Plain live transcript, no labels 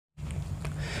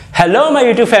Hello my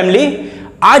YouTube family.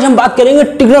 आज हम बात करेंगे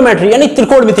ट्रिग्नोमेट्री यानी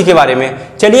त्रिकोणमिति के बारे में।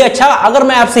 चलिए अच्छा, अगर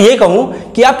मैं आपसे ये कहूं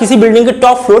कि आप किसी बिल्डिंग के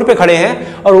टॉप फ्लोर पे खड़े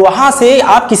हैं और वहां से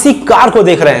आप किसी कार को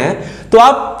देख रहे हैं, तो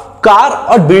आप कार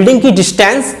और बिल्डिंग की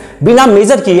डिस्टेंस बिना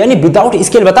मेजर किए यानी विदाउट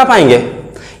स्केल बता पाएंगे?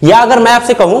 या अगर मैं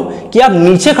आपसे कहूं कि आप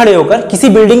नीचे खड़े होकर किसी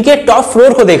बिल्डिंग के टॉप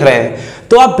फ्लोर को देख रहे हैं,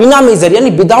 तो आप बिना मेजर यानी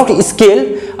विदाउट स्केल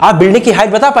आप बिल्डिंग की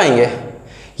हाइट बता पाएंगे?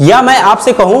 या मैं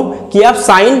आपसे कहूं कि आप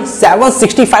साइन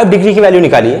 765 डिग्री की वैल्यू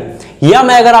निकालिए, या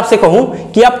मैं अगर आपसे कहूं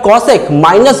कि आप कॉसेक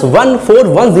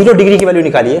 -1410 डिग्री की वैल्यू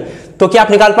निकालिए, तो क्या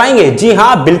आप निकाल पाएंगे? जी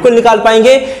हां, बिल्कुल निकाल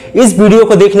पाएंगे। इस वीडियो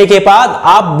को देखने के बाद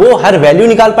आप वो हर वैल्यू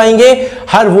निकाल पाएंगे,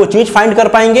 हर वो चीज फाइंड कर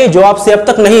पाएंगे जो आपसे अब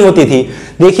तक नहीं होती थी।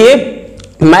 देखिए,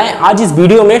 मैं आज इस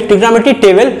वीडियो में ट्रिग्नोमेट्री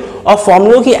टेबल और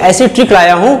फॉर्मूलों की ऐसी ट्रिक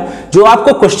लाया हूं जो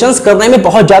आपको क्वेश्चंस करने में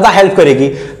बहुत ज्यादा हेल्प करेगी।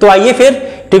 तो आइए फिर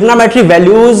ट्रिग्नोमेट्री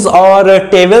वैल्यूज और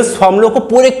टेबल्स फॉर्मूलों को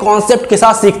पूरे कॉन्सेप्ट के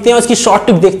साथ सीखते हैं और इसकी शॉर्ट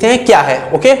ट्रिक देखते हैं क्या है।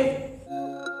 ओके,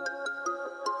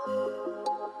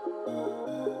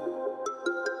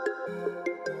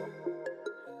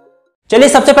 चलिए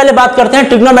सबसे पहले बात करते हैं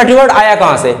ट्रिग्नोमेट्री वर्ड आया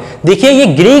कहां से। देखिए, ये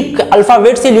ग्रीक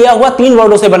अल्फाबेट से लिया हुआ 3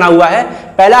 वर्डों से बना हुआ है।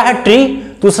 पहला है ट्री,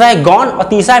 दूसरा है गॉन और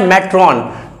तीसरा है मेट्रॉन।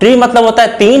 ट्री मतलब होता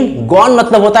है 3, गॉन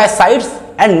मतलब होता है साइड्स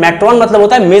एंड मेट्रॉन मतलब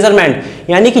होता है मेजरमेंट,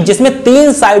 यानी कि जिसमें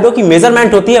 3 साइडों की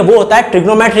मेजरमेंट होती है वो होता है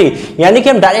ट्रिग्नोमेट्री। यानी कि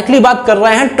हम डायरेक्टली बात कर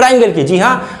रहे हैं ट्रायंगल की। जी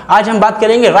हां, आज हम बात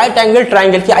करेंगे राइट एंगल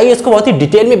ट्रायंगल की। आइए इसको बहुत ही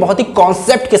डिटेल में, बहुत ही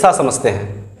कॉन्सेप्ट के साथ समझते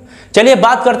हैं। चलिए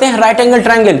बात करते हैं राइट एंगल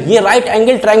ट्रायंगल। ये राइट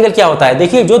एंगल ट्रायंगल क्या होता है?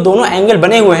 देखिए, जो दोनों एंगल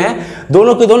बने हुए हैं,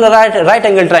 दोनों के दोनों राइट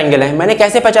एंगल ट्रायंगल हैं। मैंने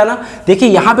कैसे पहचाना? देखिए,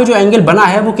 यहाँ पे जो एंगल बना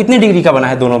है वो कितने डिग्री का बना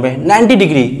है? दोनों में 90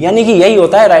 डिग्री, यानी कि यही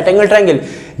होता है राइट एंगल ट्रायंगल,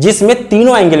 जिसमें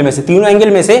तीनों एंगल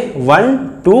में से 1,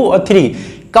 2 और 3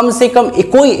 कम से कम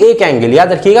कोई एक एंगल,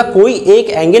 याद रखिएगा, कोई एक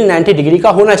एंगल 90 डिग्री का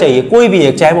होना चाहिए। कोई भी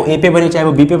एक, चाहे वो ए पे बने, चाहे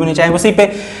वो बी पे बने, चाहे वो सी पे।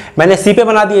 मैंने सी पे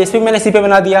बना दिया, इस पे मैंने सी पे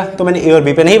बना दिया, तो मैंने ए और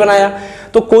बी पे नहीं बनाया।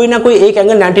 तो कोई ना कोई एक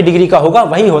एंगल 90 डिग्री का होगा,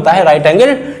 वही होता है राइट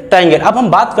एंगल ट्रायंगल। अब हम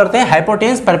बात करते हैं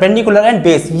हाइपोटेन्स, परपेंडिकुलर एंड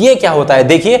बेस। ये क्या होता है?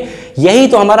 देखिए, यही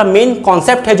तो हमारा मेन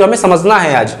कॉन्सेप्ट है जो हमें समझना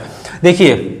है आज।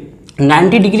 देखिए,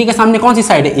 90 डिग्री के सामने कौन सी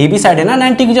साइड है? ए बी साइड है ना।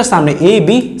 90 के जस्ट सामने ए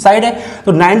बी साइड है,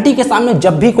 तो 90 के सामने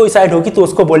जब भी कोई साइड होगी तो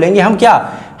उसको बोलेंगे हम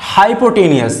क्या?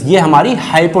 हाइपोटेनियस। ये हमारी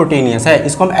हाइपोटेनियस है,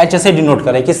 इसको हम एच से डिनोट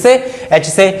करें। किससे? एच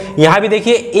से। यहां भी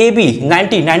देखिए, ए बी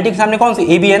 90 के सामने कौन सी?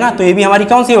 ए बी है ना, तो ए बी हमारी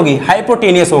कौन सी होगी?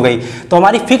 हाइपोटेनियस हो गई। तो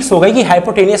हमारी फिक्स हो गई कि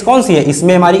हाइपोटेनियस कौन सी है।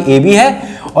 इसमें हमारी ए बी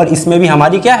है और इसमें भी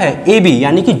हमारी क्या है? ए बी,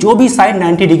 यानी कि जो भी साइड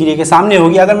 90 डिग्री के सामने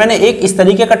होगी। अगर मैंने एक इस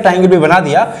तरीके का ट्रायंगल भी बना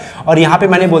दिया और यहाँ पे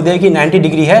मैंने बोल दिया कि 90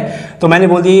 डिग्री है, तो मैंने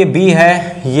बोल दिया ये बी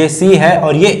है, ये सी है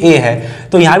और ये ए है,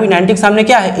 तो यहाँ भी 90 के सामने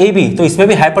क्या है? ए बी, तो इसमें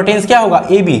भी हाइपोटेन्स क्या होगा?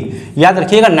 A B. याद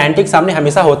रखिएगा, 90 के सामने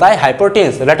हमेशा होता है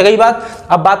हाइपोटेन्स। रट गई बात।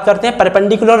 अब बात करते हैं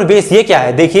परपेंडिकुलर और बेस। ये क्या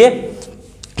है? देखिए,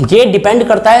 ये डिपेंड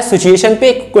करता है सिचुएशन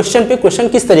पे, क्वेश्चन पे, क्वेश्चन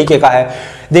किस तरीके का है।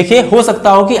 देखिए, हो सकता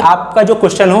हो कि आपका जो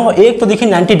क्वेश्चन हो, एक तो देखिए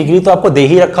 90 डिग्री तो आपको दे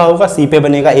ही रखा होगा, सी पे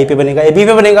बनेगा, ए पे बनेगा, ए बी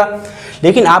पे बनेगा।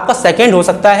 लेकिन आपका सेकंड हो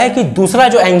सकता है कि दूसरा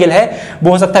जो एंगल है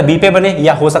वो हो सकता है बी पे बने,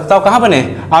 या हो सकता हो कहां बने?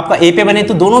 आपका ए पे बने।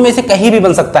 तो दोनों में से कहीं भी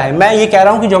बन सकता है। मैं ये कह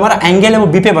रहा हूं कि जो हमारा एंगल है वो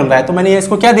बी पे बन रहा है, तो मैंने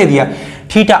इसको क्या दे दिया?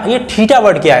 थीटा। ये थीटा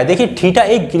वर्ड क्या है? देखिए, थीटा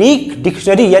एक ग्रीक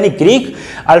डिक्शनरी यानी ग्रीक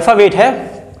अल्फाबेट है,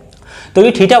 तो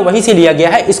ये थीटा वहीं से लिया गया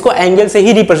है। इसको एंगल से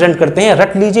ही रिप्रेजेंट करते हैं।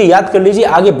 रट लीजिए, याद कर लीजिए,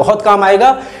 आगे बहुत काम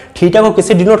आएगा। थीटा को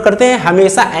किससे डिनोट करते हैं?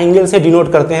 हमेशा एंगल से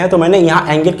डिनोट करते हैं। तो मैंने यहाँ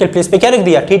एंगल के प्लेस पे क्या रख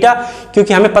दिया? थीटा,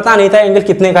 क्योंकि हमें पता नहीं था एंगल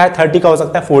कितने का है। 30 का हो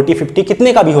सकता है, 40, 50,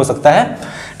 कितने का भी हो सकता है।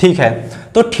 ठीक है,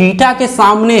 तो थीटा के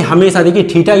सामने हमेशा, देखिए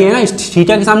थीटा ये है ना, इस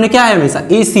थीटा के सामने क्या है? हमेशा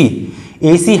ए सी।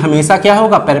 ए सी हमेशा क्या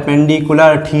होगा?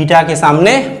 परपेंडिकुलर। थीटा के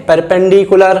सामने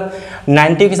परपेंडिकुलर,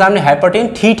 90 के सामने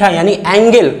हाइपोटेन्स। थीटा यानी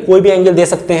एंगल, कोई भी एंगल दे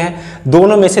सकते हैं,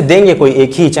 दोनों में से देंगे कोई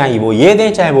एक ही, चाहे वो ये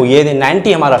दें चाहे वो ये दें।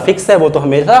 90 हमारा फिक्स है, वो तो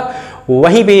हमेशा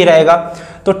वहीं पे ही रहेगा।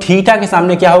 तो थीटा के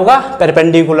सामने क्या होगा?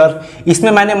 परपेंडिकुलर।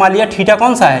 इसमें मैंने मान लिया थीटा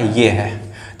कौन सा है? ये है,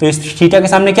 तो इस थीटा के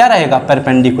सामने क्या रहेगा?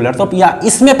 परपेंडिकुलर। तो या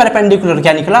इसमें परपेंडिकुलर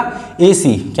क्या निकला? ए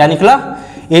सी। क्या निकला?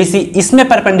 ए सी। इसमें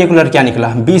परपेंडिकुलर क्या निकला?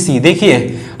 B C. देखिए,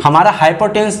 हमारा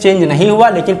हाइपोटेन्स चेंज नहीं हुआ,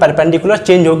 लेकिन परपेंडिकुलर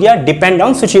चेंज हो गया। डिपेंड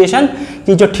ऑन सिचुएशन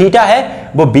कि जो थीटा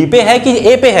है वो बी पे है कि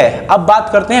ए पे है। अब बात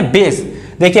करते हैं बेस।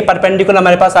 देखिए, परपेंडिकुलर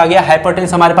हमारे पास आ गया,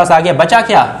 हाइपोटेन्स हमारे पास आ गया, बचा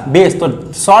क्या? बेस। तो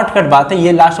शॉर्टकट बात है,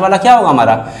 ये लास्ट वाला क्या होगा?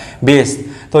 हमारा बेस।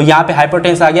 तो यहाँ पे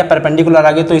हाइपोटेन्स आ गया, परपेंडिकुलर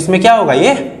आ गया, तो इसमें क्या होगा?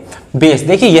 ये बेस।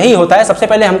 देखिए, यही होता है। सबसे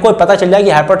पहले हमको पता चल जाए कि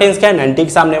हाइपोटेन्स क्या है। 90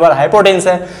 के सामने वाला हाइपोटेन्स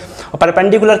है। और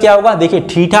परपेंडिकुलर क्या होगा? देखिए,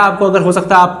 थीटा आपको अगर हो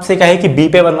सकता है आपसे कहे कि बी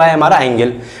पे बन रहा है हमारा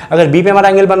एंगल, अगर बी पे हमारा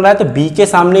एंगल बन रहा है तो बी के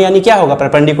सामने यानी क्या होगा?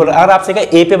 परपेंडिकुलर। अगर आपसे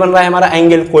कहे ए पे बन रहा है हमारा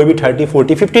एंगल, कोई भी 30,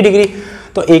 40, 50 डिग्री,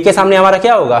 तो ए के सामने हमारा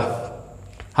क्या होगा?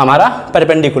 हमारा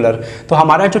परपेंडिकुलर। तो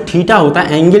हमारा जो थीटा होता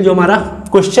है, एंगल जो हमारा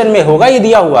क्वेश्चन में होगा ये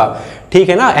दिया हुआ ठीक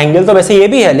है ना। एंगल तो वैसे ये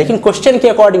भी है, लेकिन क्वेश्चन के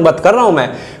अकॉर्डिंग बात कर रहा हूं मैं।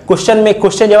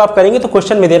 क्वेश्चन जब आप करेंगे तो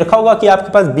क्वेश्चन में दे रखा होगा कि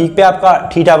आपके पास बी पे आपका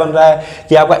थीटा बन रहा है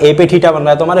कि आपका ए पे थीटा बन रहा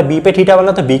है, तो हमारा बी पे थीटा बन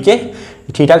रहा है तो बी के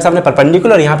थीटा के सामने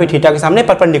परपेंडिकुलर, यहाँ पे थीटा के सामने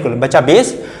परपेंडिकुलर, बचा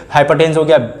बेस। हाइपोटेन्स हो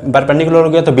गया परपेंडिकुलर हो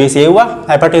गया तो बेस ये हुआ,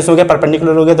 हाइपोटेन्स हो गया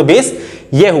परपेंडिकुलर हो गया तो बेस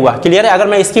ये हुआ। क्लियर है। अगर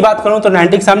मैं इसकी बात करूं तो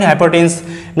 90 के सामने हाइपोटेन्स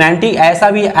 90, ऐसा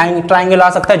भी ट्राइंगल आ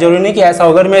सकता है, जरूरी नहीं कि ऐसा।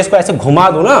 अगर मैं इसको ऐसे घुमा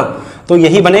दूं ना तो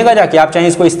यही बनेगा जाके। आप चाहे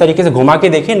इसको इस तरीके से घुमा के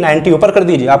देखिए, 90 ऊपर कर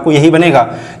दीजिए, आपको यही बनेगा।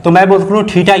 तो मैं बोलता हूँ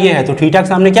थीटा ये है, तो थीटा के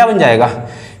सामने क्या बन जाएगा,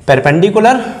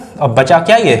 परपेंडिकुलर, और बचा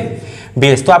क्या ये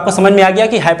बेस। तो आपको समझ में आ गया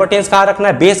कि हाइपोटेन्स कहाँ रखना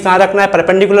है, बेस कहाँ रखना है,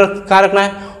 परपेंडिकुलर कहाँ रखना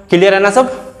है। क्लियर है ना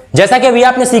सब। जैसा कि अभी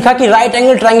आपने सीखा कि राइट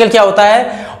एंगल ट्रायंगल क्या होता है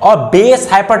और बेस,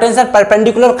 हाइपोटेन्स और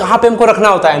परपेंडिकुलर कहां पे हमको रखना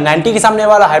होता है। 90 के सामने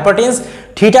वाला हाइपोटेन्स,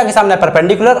 थीटा के सामने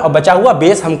परपेंडिकुलर और बचा हुआ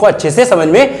बेस हमको अच्छे से समझ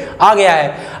में आ गया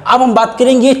है। अब हम बात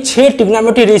करेंगे 6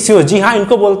 ट्रिग्नोमेट्री रेशियोज। जी हाँ,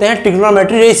 इनको बोलते हैं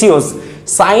trigonometry ratios.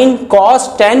 Sign,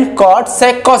 cos, ten, cot,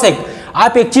 सेक, कॉसेक।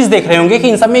 आप एक चीज देख रहे होंगे कि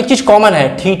इन सब में एक चीज कॉमन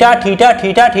है, theta theta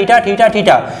theta theta theta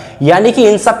theta, यानी कि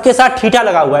इन सब के साथ थीटा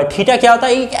लगा हुआ है। थीटा क्या होता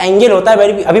है, एक एंगल होता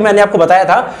है। अभी मैंने आपको बताया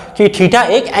था कि थीटा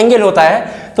एक एंगल होता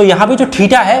है, तो यहाँ पे जो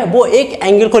थीटा है वो एक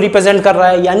एंगल को रिप्रेजेंट कर रहा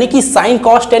है। यानी कि साइन,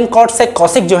 कॉस, टेन, कॉट, सेक,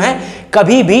 कॉसेक जो है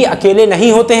कभी भी अकेले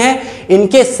नहीं होते हैं,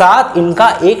 इनके साथ इनका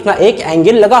एक ना एक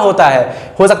एंगल लगा होता है।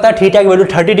 हो सकता है थीटा की वैल्यू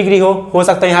 30 डिग्री हो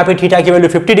सकता है यहाँ पे थीटा की वैल्यू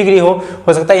 50 डिग्री हो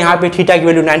सकता है यहाँ पे थीटा की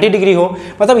वैल्यू 90 डिग्री हो,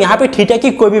 मतलब यहाँ पे थीटा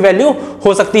की कोई भी वैल्यू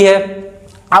हो सकती है।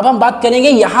 अब हम बात करेंगे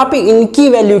यहाँ पे इनकी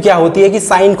वैल्यू क्या होती है कि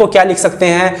साइन को क्या लिख सकते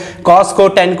हैं, कॉस को,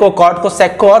 टेन को, कॉट को,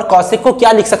 सेक को और कॉसेक को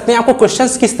क्या लिख सकते हैं। आपको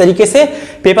क्वेश्चंस किस तरीके से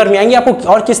पेपर में आएंगे, आपको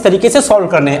और किस तरीके से सॉल्व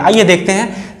करने हैं, आइए देखते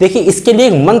हैं। देखिए इसके लिए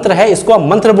एक मंत्र है, इसको आप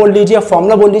मंत्र बोल लीजिए,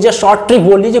 फॉर्मूला बोल लीजिए, शॉर्ट ट्रिक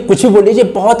बोल लीजिए, कुछ भी बोल लीजिए,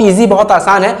 बहुत ईजी, बहुत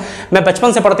आसान है। मैं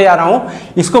बचपन से पढ़ते आ रहा हूँ।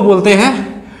 इसको बोलते हैं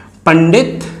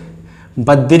पंडित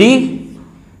बद्री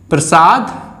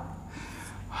प्रसाद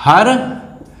हर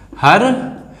हर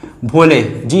भोले।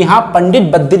 जी हाँ, पंडित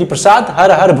बद्री प्रसाद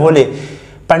हर हर भोले।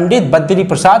 पंडित बद्री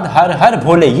प्रसाद हर हर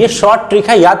भोले, ये शॉर्ट ट्रिक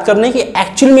है याद करने की।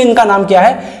 एक्चुअल में इनका नाम क्या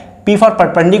है, P for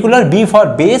perpendicular, B for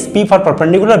base, P for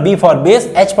perpendicular, B for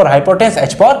base, H for हाइपोटेन्स,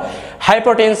 H for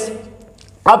हाइपोटेन्स।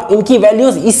 अब इनकी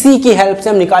वैल्यूज इसी की हेल्प से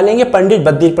हम निकालेंगे, पंडित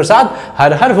बद्री प्रसाद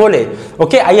हर हर भोले।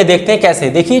 ओके, आइए देखते हैं कैसे।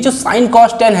 देखिए जो साइन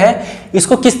कॉस टेन है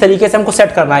इसको किस तरीके से हमको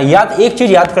सेट करना है। याद एक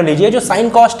चीज याद कर लीजिए, जो sine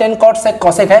cos tan cot sec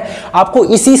cosec है आपको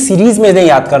इसी सीरीज में नहीं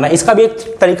याद करना है। इसका भी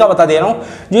एक तरीका बता दे रहा हूं।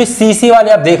 जो CC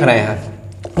वाले आप देख रहे हैं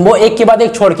वो एक के बाद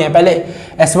एक छोड़ के हैं, पहले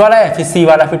S वाला है, फिर C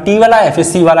वाला, फिर T वाला है, फिर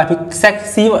C वाला, फिर सेक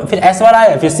C, फिर S वाला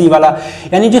है, फिर C वाला।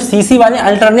 यानी जो CC वाले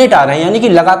अल्टरनेट आ रहे हैं, यानी कि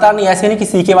लगातार नहीं, ऐसे नहीं कि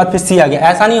C के बाद फिर C आ गया,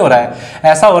 ऐसा नहीं हो रहा है।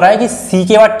 ऐसा हो रहा है कि C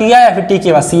के बाद T आया, फिर T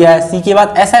के बाद C आया, C के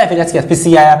बाद S आया, फिर S के बाद फिर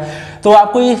C आया। तो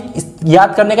आपको ये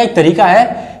याद करने का एक तरीका है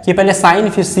कि पहले साइन,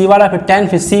 फिर C वाला, फिर टेन,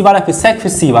 फिर C वाला, फिर सेक,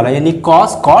 फिर C वाला, यानी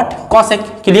कॉस, कॉट, कॉसेक।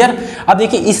 क्लियर। अब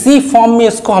देखिए इसी फॉर्म में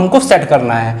इसको हमको सेट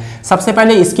करना है। सबसे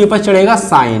पहले इसके ऊपर चढ़ेगा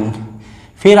साइन,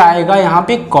 फिर आएगा यहाँ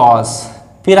पे कॉस,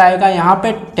 फिर आएगा यहाँ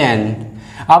पे टेन।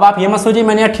 अब आप ये मत सोचिए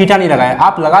मैंने यहाँ थीटा नहीं लगाया,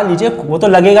 आप लगा लीजिए, वो तो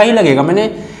लगेगा ही लगेगा। मैंने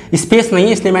स्पेस नहीं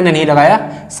है इसलिए मैंने नहीं लगाया।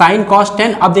 Sine cos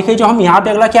tan. अब देखिए जो हम यहाँ पे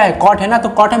अगला क्या है, कॉट है ना, तो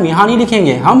कॉट हम यहाँ नहीं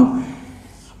लिखेंगे, हम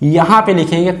यहाँ पे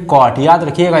लिखेंगे कॉट, याद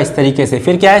रखिएगा इस तरीके से।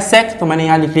 फिर क्या है सेक, तो मैंने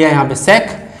यहाँ लिख लिया यहाँ पे सेक,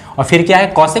 और फिर क्या है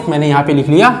कॉसेक, मैंने यहाँ पे लिख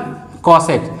लिया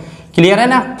कॉसेक। क्लियर है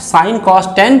ना। Sine cos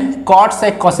tan cot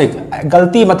sec cosec,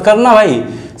 गलती मत करना भाई।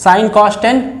 साइन कॉस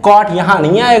टेन कॉट यहाँ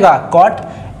नहीं आएगा, कॉट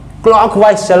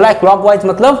क्लॉकवाइज चल रहा है। क्लॉकवाइज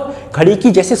मतलब घड़ी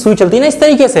की जैसे सुई चलती है ना, इस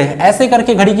तरीके से ऐसे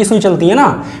करके घड़ी की सुई चलती है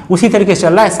ना, उसी तरीके से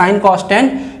चल रहा है। Sine cos tan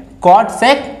cot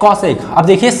sec cosec. अब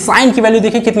देखिए साइन की वैल्यू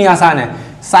देखिए कितनी आसान है।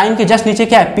 साइन के जस्ट नीचे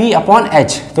क्या है, P अपॉन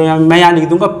H, तो मैं यहाँ लिख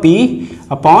दूंगा P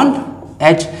upon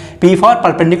H, P for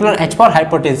perpendicular, H for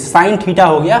हाइपोटेन्स। Sine theta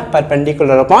हो गया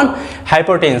परपेंडिकुलर अपॉन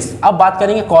हाइपोटेन्स। अब बात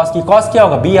करेंगे कॉस की। कॉस क्या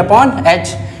होगा, B अपॉन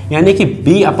H, यानी कि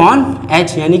B अपॉन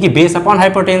H, यानी कि बेस अपॉन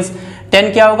हाइपोटेन्स।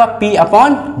 टेन क्या होगा, P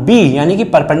अपॉन B, यानी कि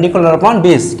परपेंडिकुलर अपॉन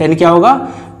बेस। टेन क्या होगा,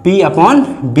 P अपॉन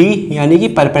B, यानी कि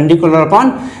परपेंडिकुलर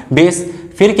अपॉन बेस।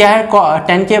 फिर क्या है,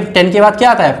 टेन के बाद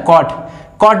क्या आता है, कॉट।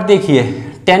 कॉट देखिए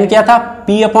टेन क्या था,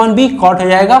 P अपॉन B, कॉट हो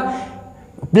जाएगा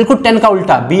बिल्कुल टेन का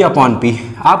उल्टा, B अपॉन P।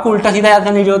 आपको उल्टा सीधा याद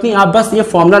करने की जरूरत नहीं, आप बस ये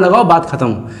फॉर्मूला लगाओ, बात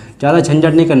खत्म, ज़्यादा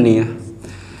झंझट नहीं करनी है।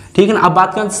 ठीक है ना। अब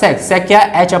बात करें सेक। सेक क्या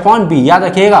है, H अपॉन B, याद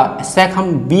रखिएगा। सेक हम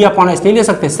B अपॉन H नहीं ले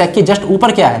सकते, सेक के जस्ट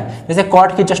ऊपर क्या है, जैसे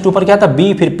कॉट के जस्ट ऊपर क्या था,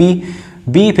 B फिर P,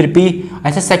 B फिर P,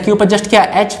 ऐसे सेक के ऊपर जस्ट क्या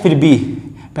है, H फिर B,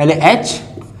 पहले H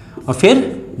और फिर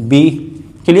B।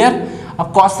 क्लियर।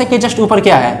 अब कॉसेक के जस्ट ऊपर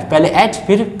क्या है, पहले H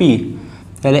फिर P,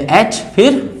 पहले H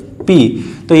फिर P।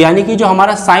 तो यानी कि जो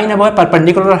हमारा साइन है वो है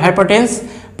परपेंडिकुलर हाइपोटेन्स,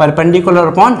 परपेंडिकुलर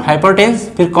अपॉन हाइपोटेन्स।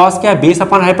 फिर कॉस क्या है, बेस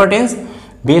अपॉन हाइपोटेन्स,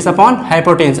 बेस अपॉन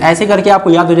हाइपोटेन्स, ऐसे करके आपको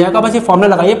याद हो जाएगा। बस ये फॉर्मूला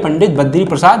लगाइए, पंडित बद्री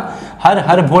प्रसाद हर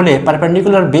हर भोले,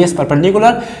 perpendicular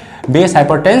base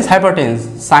हाइपोटेन्स हाइपोटेन्स,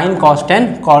 sine cos tan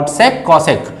cot sec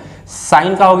cosec,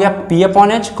 sign का हो गया P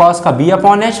अपॉन एच, कॉस का B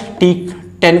upon H, T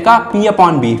ten का P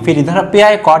अपॉन बी, फिर इधर पे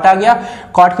आए कॉट आ गया,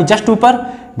 कॉट के जस्ट ऊपर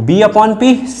B अपॉन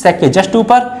पी, सेक के जस्ट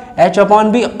ऊपर H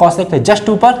अपॉन बी, कॉसेक के जस्ट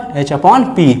ऊपर H अपॉन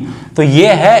पी। तो ये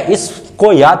है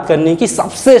इसको याद करने की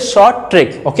सबसे शॉर्ट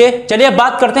ट्रिक। ओके, चलिए अब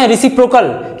बात करते हैं रिसिप्रोकल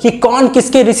कि कौन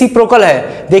किसके रिसिप्रोकल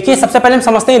है। देखिए सबसे पहले हम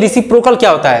समझते हैं रिसिप्रोकल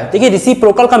क्या होता है। देखिए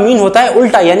रिसिप्रोकल का मीन होता है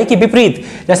उल्टा, यानी कि विपरीत।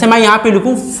 जैसे मैं यहाँ पे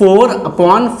लिखूं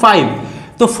 4/5,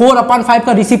 तो 4/5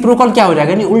 का रिसिप्रोकल क्या हो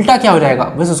जाएगा, यानी उल्टा क्या हो जाएगा।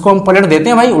 बस उसको हम पलट देते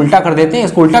हैं भाई, उल्टा कर देते हैं,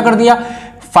 इसको उल्टा कर दिया,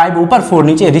 5 ऊपर 4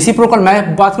 नीचे। रिसिप्रोकल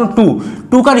मैं बात करूं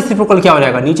 2 का रिसिप्रोकल क्या हो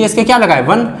जाएगा, नीचे इसके क्या लगा है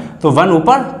 1, तो 1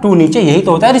 ऊपर 2 नीचे, यही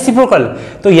तो होता है रिसिप्रोकल।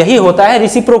 तो यही होता है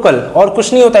रिसिप्रोकल और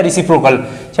कुछ नहीं होता है रिसिप्रोकल।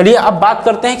 चलिए अब बात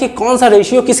करते हैं कि कौन सा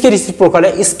रेशियो किसके रिसिप्रोकल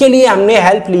है। इसके लिए हमने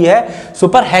हेल्प ली है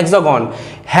सुपर हेक्सागोन।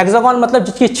 हेक्सागोन मतलब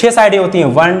जिसकी 6 साइडें होती हैं,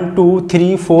 1 2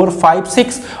 3 4 5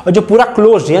 6, और जो पूरा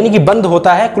क्लोज्ड यानी कि बंद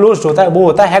होता है, क्लोज्ड होता है, वो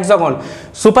होता है हेक्सागोन।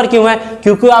 सुपर क्यों है,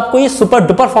 क्योंकि आपको ये सुपर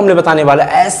डुपर फॉर्मूले बताने वाला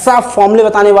है, ऐसा फॉर्मूले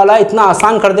बताने वाला है, इतना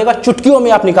आसान कर देगा, चुटकियों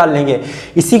में आप निकाल लेंगे।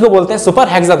 इसी को बोलते हैं सुपर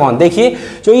हेक्सागोन। देखिए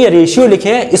जो ये रेशियो लिखे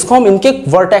हैं, इसको हम इनके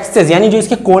वर्टेक्सेस यानी जो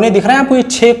इसके कोने दिख रहे हैं आपको, ये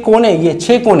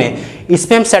 6 कोने, इस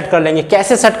पे हम सेट कर लेंगे।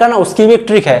 कैसे सेट करना, उसकी भी एक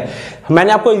ट्रिक है।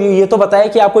 मैंने आपको ये तो बताया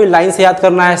कि आपको ये लाइन से याद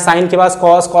करना है, साइन के बाद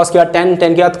कॉस, कॉस के बाद टेन,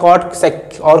 टेन के बाद कॉट, सेक,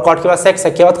 और कॉट के बाद सेक,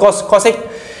 सेक के बाद कॉस, कॉसेक,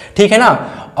 ठीक है ना।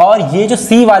 और ये जो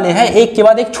सी वाले हैं एक के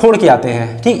बाद एक छोड़ के आते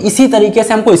हैं, ठीक। इसी तरीके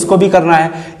से हमको इसको भी करना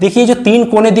है। देखिए जो 3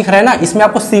 कोने दिख रहे हैं ना, इसमें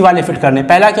आपको सी वाले फिट करने।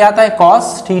 पहला क्या आता है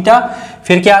कॉस थीटा,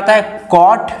 फिर क्या आता है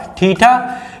कॉट थीटा,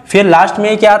 फिर लास्ट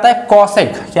में क्या आता है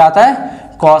कॉसेक, क्या आता है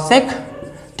कॉसेक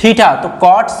थीटा। तो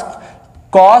कॉट्स,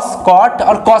 कॉस, कॉट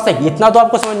और कॉसेक, इतना तो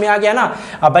आपको समझ में आ गया ना।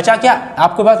 अब बचा क्या,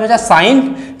 आपके पास बचा साइन,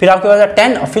 फिर आपके पास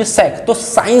टेन और फिर सेक। तो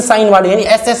साइन साइन वाले यानी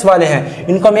एस वाले हैं,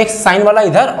 इनको हम एक साइन वाला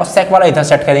इधर और सेक वाला इधर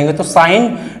सेट करेंगे। तो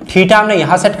साइन थीटा हमने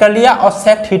यहाँ सेट कर लिया और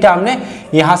सेक थीटा हमने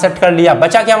यहाँ सेट कर लिया।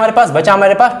 बचा क्या हमारे पास, बचा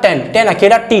हमारे पास टेन, टेन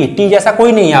अकेला, टी जैसा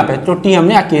कोई नहीं यहाँ पे, तो टी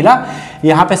हमने अकेला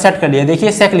यहाँ पे सेट कर लिया।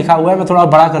 देखिए सेक लिखा हुआ है, मैं थोड़ा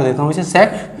बड़ा कर देता हूँ इसे,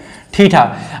 सेक थीटा।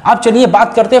 अब चलिए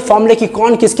बात करते हैं फॉर्मूले की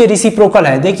कौन किसके रिसिप्रोकल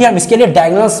है। देखिए हम इसके लिए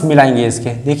डायगोनल्स मिलाएंगे इसके।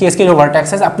 देखिए इसके जो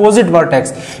वर्टेक्स है, अपोजिट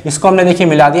वर्टेक्स, इसको हमने देखिए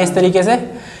मिला दिया इस तरीके से।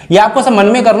 ये आपको सब मन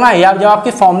में करना है, या जब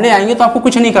आपके फॉर्मूले आएंगे तो आपको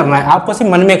कुछ नहीं करना है, आपको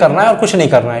सिर्फ मन में करना है और कुछ नहीं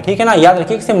करना है, ठीक है ना। याद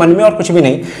रखिए सिर्फ मन में और कुछ भी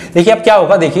नहीं। देखिए अब क्या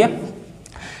होगा, देखिए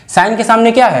साइन के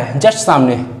सामने क्या है, जस्ट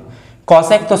सामने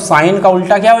कॉसेक, तो साइन का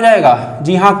उल्टा क्या हो जाएगा,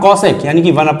 जी हाँ कॉसेक, यानी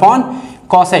कि 1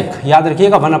 कॉसेक। याद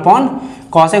रखिएगा 1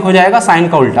 कॉसेक हो जाएगा साइन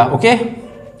का उल्टा। ओके,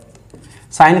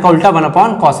 साइन का उल्टा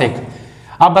 1 कॉसेक।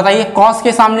 अब बताइए कॉस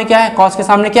के सामने क्या है, कॉस के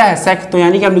सामने क्या है सेक, तो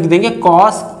यानी कि हम लिख देंगे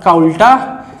कॉस का उल्टा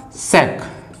सेक,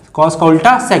 कॉस का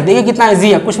उल्टा सेक। देखिए कितना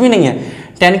इजी है, कुछ भी नहीं है।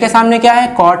 टेन के सामने क्या है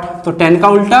कॉट, तो टेन का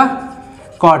उल्टा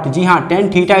कॉट, जी हाँ tan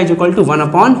theta is equal to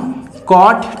 1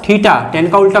 cot theta, ten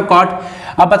का उल्टा कॉट।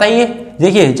 अब बताइए,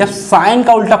 देखिए जब साइन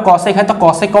का उल्टा कॉसेक है तो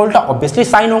कॉसेक का उल्टा ऑब्वियसली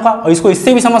साइन होगा, और इसको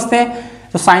इससे भी समझते हैं।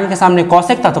 तो साइन के सामने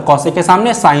कॉसेक था तो कॉसेक के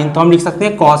सामने साइन, तो हम लिख सकते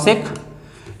हैं कॉसेक।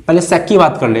 पहले सेक की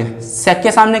बात कर ले, सेक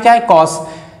के सामने क्या है कॉस,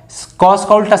 कॉस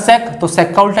का उल्टा सेक, तो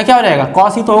सेक का उल्टा क्या हो जाएगा,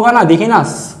 कॉस ही तो होगा ना। देखिए ना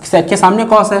सेक के सामने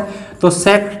कॉस है, तो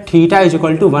sec theta is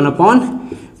equal to 1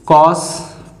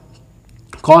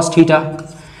 cos theta.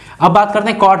 अब बात करते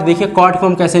हैं कॉट। देखिए कॉट को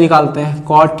हम कैसे निकालते हैं,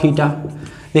 कॉट थीटा।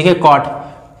 देखिए कॉट,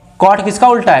 कॉट किसका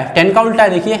उल्टा है, टेन का उल्टा है।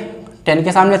 देखिए टेन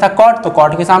के सामने था कॉट, तो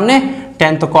कॉट के सामने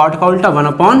टेन, तो कॉट का उल्टा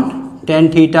 1/10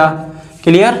 थीटा।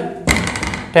 Clear,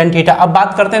 10 theta. अब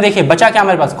बात करते हैं, देखिए बचा क्या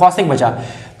हमारे पास, कॉसेक बचा,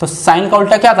 तो साइन का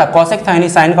उल्टा क्या था, कॉसेक था, यानी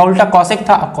साइन का उल्टा कॉसेक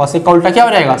था। अब कॉसेक का उल्टा क्या हो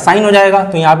जाएगा, साइन हो जाएगा,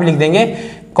 तो यहाँ पे लिख देंगे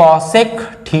cosec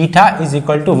theta is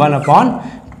equal to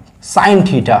 1/sin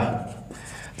theta.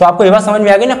 तो आपको ये बात समझ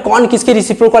में आ गई ना, कौन किसके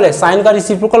रिसिप्रोकल है। साइन का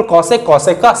रिसिप्रोकल कॉसेक,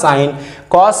 कॉसेक का साइन,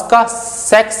 कॉस का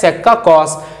सेक, सेक का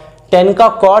कॉस, टेन का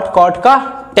कॉट, कॉट का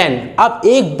टेन। अब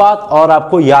एक बात और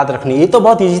आपको याद रखनी, ये तो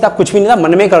बहुत इजी था, कुछ भी नहीं था,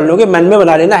 मन में कर लोगे, मन में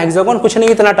बना लेना हेक्सागोन, कुछ नहीं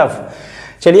इतना टफ।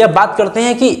 चलिए अब बात करते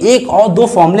हैं कि एक और दो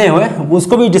फॉर्मूले हुए,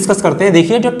 उसको भी डिस्कस करते हैं।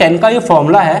 देखिए जो टेन का ये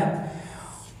फॉर्मूला है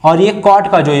और ये कॉट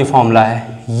का जो ये फॉर्मूला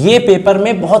है, ये पेपर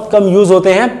में बहुत कम यूज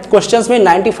होते हैं, क्वेश्चंस में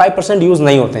 95% यूज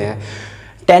नहीं होते हैं।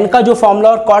 टेन का जो फॉर्मूला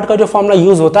और कॉट का जो फॉर्मूला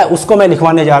यूज होता है उसको मैं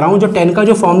लिखवाने जा रहा हूं। जो टेन का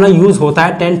जो फॉर्मूला यूज होता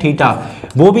है टेन थीटा,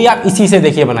 वो भी आप इसी से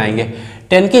देखिए बनाएंगे।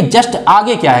 टेन के जस्ट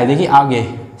आगे क्या है, देखिए आगे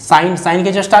साइन, साइन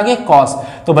के जस्ट आगे कॉस,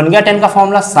 तो बन गया टेन का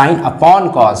फॉर्मूला साइन अपॉन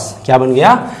कॉस। क्या बन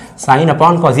गया, साइन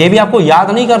अपॉन कॉस। ये भी आपको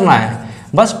याद नहीं करना है,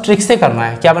 बस ट्रिक से करना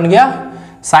है। क्या बन गया,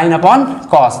 साइन अपॉन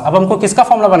कॉस। अब हमको किसका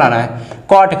फॉर्मूला बनाना है,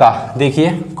 कॉट का। देखिए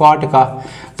कॉट का,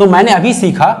 तो मैंने अभी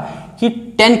सीखा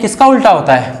कि tan किसका उल्टा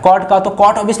होता है, cot का, तो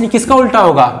cot ऑब्वियसली किसका उल्टा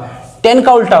होगा, tan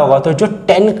का उल्टा होगा। तो जो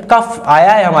tan का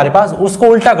आया है हमारे पास उसको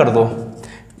उल्टा कर दो,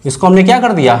 इसको हमने क्या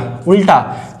कर दिया उल्टा,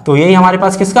 तो यही हमारे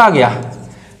पास किसका आ गया,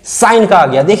 साइन का आ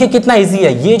गया। देखिए कितना इजी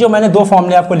है। ये जो मैंने दो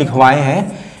फॉर्मूले आपको लिखवाए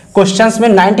हैं क्वेश्चंस में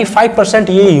 95%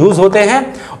 ये यूज होते हैं,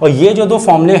 और ये जो दो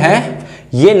फॉर्मूले हैं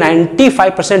ये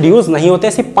 95% यूज नहीं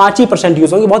होते, सिर्फ 5%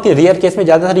 यूज होंगे, बहुत ही रेयर केस में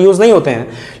ज्यादातर यूज नहीं होते हैं,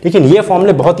 लेकिन ये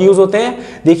फॉर्मूले बहुत यूज होते हैं।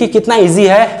 देखिए कितना इजी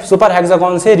है सुपर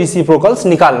हेक्सागोन से रेसिप्रोकल्स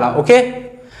निकालना। ओके,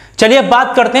 चलिए अब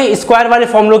बात करते हैं स्क्वायर वाले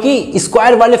फॉर्मूलों की।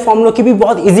 स्क्वायर वाले फॉर्मूलों की भी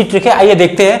बहुत इजी ट्रिक है, आइए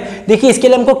देखते हैं। देखिए इसके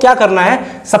लिए हमको क्या करना है,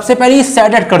 सबसे पहले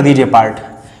सेट कर दीजिए पार्ट।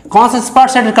 कौन सा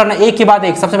पार्ट सेट करना है, एक के बाद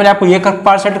एक। सबसे पहले आपको ये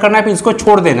पार्ट सेट करना है, फिर इसको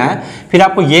छोड़ देना है, फिर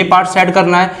आपको ये पार्ट सेट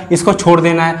करना है, इसको छोड़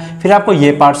देना है, फिर आपको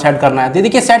ये पार्ट सेट करना है।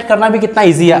 देखिए सेट करना भी कितना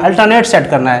इजी है, अल्टरनेट सेट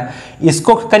करना है,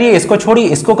 इसको करिए, इसको छोड़िए,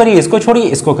 इसको करिए, इसको छोड़िए,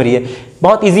 इसको करिए,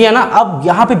 बहुत इजी है ना। अब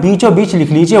यहाँ पे बीचों बीच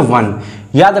लिख लीजिए 1,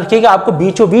 याद रखिएगा आपको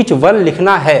बीचों बीच 1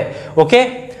 लिखना है। ओके,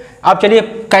 अब चलिए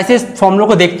कैसे फॉर्मूलों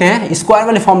को देखते हैं। स्क्वायर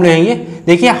वाले फॉर्मूले हैं ये।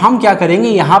 देखिए हम क्या करेंगे,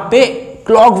 यहाँ पे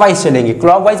क्लॉकवाइज चलेंगे।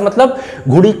 क्लॉकवाइज मतलब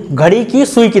घड़ी की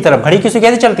सुई की तरफ। घड़ी की सुई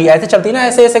कैसे चलती है, ऐसे चलती है ना,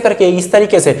 ऐसे ऐसे करके, इस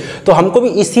तरीके से। तो हमको भी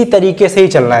इसी तरीके से ही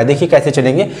चलना है। देखिए कैसे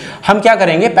चलेंगे, हम क्या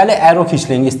करेंगे, पहले एरो खींच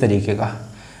लेंगे इस तरीके का।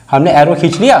 हमने एरो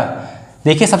खींच लिया,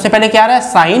 देखिए सबसे पहले क्या आ रहा है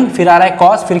साइन, फिर आ रहा है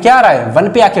कॉस, फिर क्या आ रहा है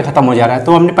 1 पे आके खत्म हो जा रहा है।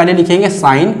 तो हमने पहले लिखेंगे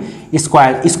साइन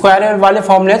स्क्वायर, स्क्वायर वाले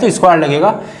फॉर्मूले है तो स्क्वायर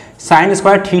लगेगा। साइन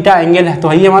स्क्वायर थीटा एंगल है तो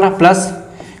वही हमारा plus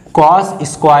cos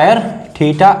square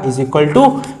theta is equal to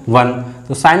 1।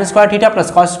 तो sine square theta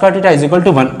plus cos square theta is equal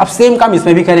to 1। अब सेम काम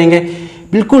इसमें भी करेंगे,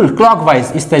 बिल्कुल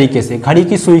क्लॉकवाइज इस तरीके से, घड़ी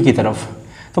की सुई की तरफ।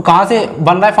 तो कहाँ से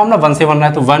बन रहा है फॉर्मूला, 1 से बन रहा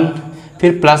है, तो 1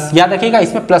 फिर प्लस, याद रखिएगा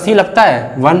इसमें प्लस ही लगता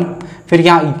है 1। फिर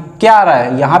यहाँ क्या आ रहा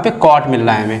है, यहाँ पे कॉट मिल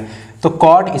रहा है हमें, तो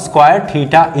cot square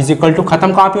theta is equal to,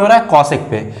 खत्म कहाँ पे हो रहा है, कॉसेक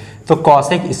पे, तो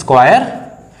कॉसेक स्क्वायर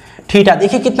थीटा।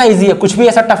 देखिए कितना इजी है, कुछ भी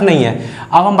ऐसा टफ नहीं है।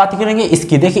 अब हम बात करेंगे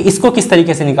इसकी। देखिए इसको किस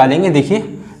तरीके से निकालेंगे, देखिए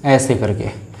ऐसे करके।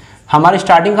 हमारी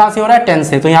स्टार्टिंग कहाँ से हो रहा है, 10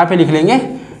 से, तो यहाँ पे लिख लेंगे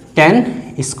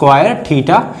 10 स्क्वायर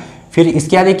थीटा, फिर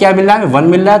इसके आगे क्या मिल रहा है, 1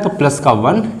 मिल रहा है, तो प्लस का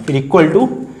 1, फिर इक्वल टू,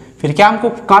 फिर क्या हमको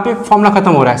कहाँ पे फॉर्मूला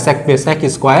खत्म हो रहा है, सेक पे, सेक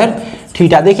स्क्वायर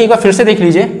थीटा। देखिए एक बार फिर से देख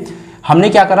लीजिए, हमने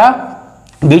क्या करा,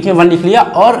 बीच में 1 लिख लिया,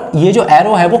 और ये जो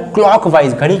एरो है वो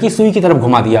क्लॉकवाइज घड़ी की सुई की तरफ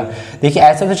घुमा दिया। देखिए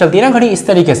ऐसे तो चलती है ना घड़ी, इस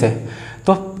तरीके से,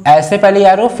 तो ऐसे पहले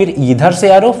एरो, फिर इधर से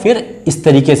एरो, फिर इस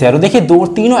तरीके से एरो। देखिए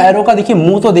तीनों एरो का देखिए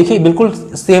मुंह तो देखिए बिल्कुल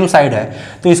सेम साइड है,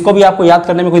 तो इसको भी आपको याद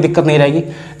करने में कोई दिक्कत नहीं रहेगी।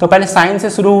 तो पहले साइन से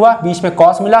शुरू हुआ, बीच में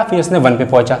कॉस मिला, फिर इसने 1 पे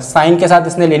पहुंचा, साइन के साथ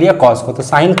इसने ले लिया कॉस को, तो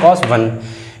साइन कॉस 1।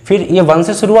 फिर ये 1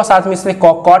 से शुरू हुआ, साथ में इसने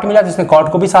कॉट मिला, तो इसने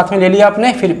कॉट को भी साथ में ले लिया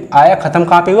आपने, फिर आया खत्म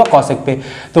कहाँ पे हुआ, कॉसेक पे।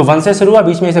 तो 1 से शुरू हुआ,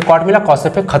 बीच में इसे कॉट मिला,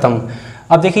 कॉसेक पे खत्म।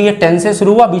 अब देखिए ये 10 से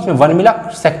शुरू हुआ, बीच में 1 मिला,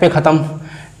 सेक पे खत्म।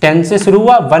 10 से शुरू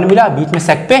हुआ, 1 मिला, बीच में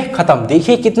सेक पे खत्म।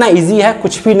 देखिए कितना इजी है,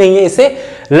 कुछ भी नहीं है इसे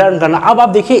लर्न करना। अब आप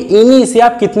देखिए इन्हीं से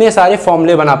आप कितने सारे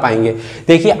फॉर्मूले बना पाएंगे।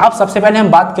 देखिए अब सबसे पहले हम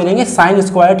बात करेंगे sine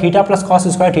square theta plus cos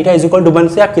square theta is equal to 1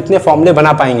 से आप कितने फॉर्मूले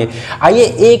बना पाएंगे। आइए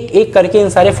एक एक करके इन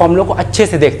सारे फॉर्मूलों को अच्छे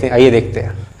से देखते हैं। आइए देखते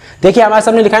हैं। देखिए हमारे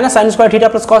सामने लिखा है ना sine square theta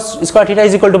plus cos square theta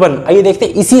is equal to 1। आइए देखते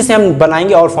हैं, इसी से हम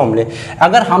बनाएंगे और फॉर्मूले।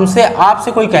 अगर हमसे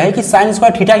आपसे कोई कहे कि साइन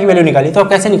स्क्वायर थीटा की वैल्यू निकालिए, तो आप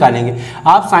कैसे निकालेंगे,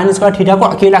 आप साइन स्क्वायर थीटा को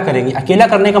अकेला करेंगे। अकेला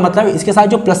करने का मतलब इसके साथ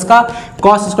जो प्लस का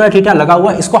कॉस स्क्वायर थीटा लगा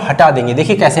हुआ है इसको हटा देंगे।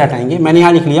 देखिए कैसे हटाएंगे, मैंने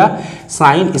यहाँ लिख लिया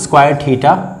साइन स्क्वायर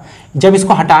थीटा। जब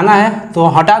इसको हटाना है तो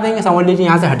हटा देंगे, समझ लीजिए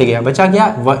यहाँ से हट गया, बचा गया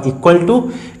इक्वल टू,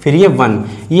 फिर ये 1,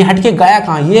 ये हट के गया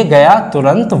कहाँ, ये गया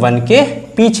तुरंत 1 के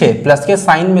पीछे, प्लस के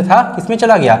साइन में था, किसमें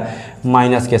चला गया,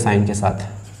 माइनस के साइन के साथ।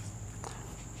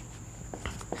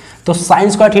 तो साइन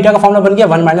स्क्वायर थीटा का फॉर्मूला बन गया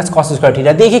 1 माइनस कॉस स्क्वायर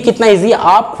थीटा। देखिए कितना इजी,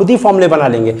 आप खुद ही फॉर्मूले बना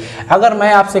लेंगे। अगर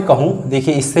मैं आपसे कहूँ,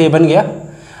 देखिए इससे ये बन गया,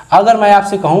 अगर मैं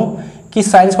आपसे कहूँ कि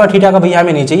साइन स्क्वायर थीटा का भैया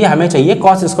हमें नहीं चाहिए, हमें चाहिए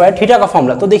कॉस स्क्वायर थीटा का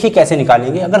फॉर्मूला, तो देखिए कैसे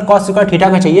निकालेंगे। अगर कॉस स्क्वायर थीटा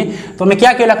का चाहिए तो हमें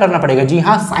क्या अकेला करना पड़ेगा, जी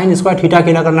हाँ साइन स्क्वायर थीटा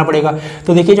अकेला करना पड़ेगा।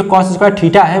 तो देखिए जो कॉस स्क्वायर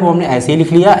थीटा है वो हमने ऐसे ही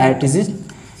लिख लिया, एट इज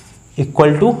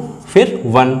इक्वल टू फिर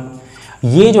 1।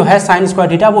 ये जो है साइन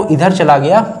स्क्वायर थीटा वो इधर चला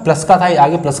गया, प्लस का था,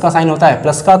 आगे प्लस का साइन होता है,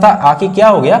 प्लस का था, आगे क्या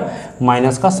हो गया,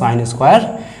 माइनस का साइन स्क्वायर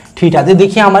थीटा।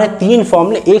 देखिए हमारे 3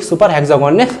 फॉर्मूले एक सुपर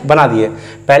हेक्सागोन ने बना दिए।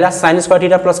 पहला sine square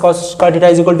theta plus cos square theta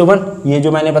is equal to 1, ये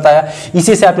जो मैंने बताया,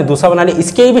 इसी से आपने दूसरा बना लिया।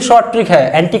 इसके भी शॉर्ट ट्रिक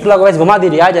है, एंटी क्लॉकवाइज घुमा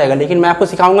दीजिए आ जाएगा, लेकिन मैं आपको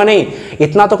सिखाऊंगा नहीं,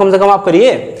 इतना तो कम से कम आप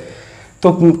करिए।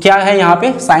 तो क्या है यहाँ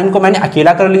पे, साइन को मैंने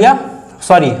अकेला कर लिया,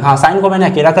 सॉरी हाँ साइन को मैंने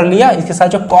अकेला कर लिया, इसके साथ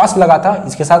जो कॉस लगा था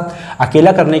इसके साथ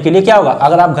अकेला करने के लिए क्या होगा,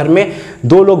 अगर आप घर में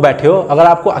 2 लोग बैठे हो, अगर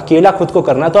आपको अकेला खुद को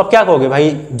करना है तो आप क्या कहोगे, भाई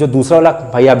जो दूसरा वाला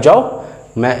भाई आप जाओ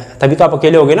मैं तभी तो आप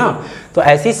अकेले होगे ना। तो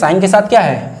ऐसे ही साइन के साथ क्या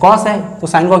है, कॉस है, तो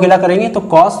साइन को अकेला करेंगे तो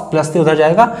कॉस प्लस से उधर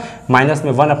जाएगा, माइनस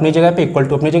में 1 अपनी जगह पे, इक्वल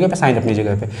टू अपनी जगह पे, साइन अपनी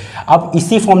जगह पे। अब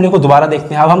इसी फॉर्मूले को दोबारा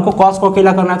देखते हैं। अब हमको कॉस को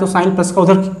अकेला करना है तो साइन प्लस का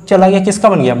उधर चला गया, किसका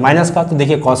बन गया, माइनस का। तो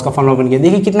देखिए कॉस का फॉर्मूला बन गया।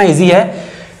 देखिए कितना ईजी है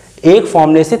एक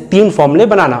फॉर्मूले से 3 फॉर्मूले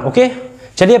बनाना। ओके,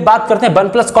 चलिए बात करते हैं 1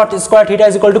 plus cot square theta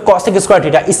is equal to cosec square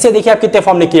theta. इससे देखिए आप कितने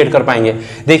फॉर्मूले क्रिएट कर पाएंगे।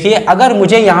 देखिए अगर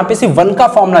मुझे यहाँ पे सिर्फ 1 का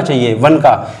फॉर्मूला चाहिए, 1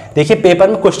 का, देखिए पेपर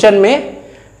में क्वेश्चन में,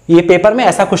 ये पेपर में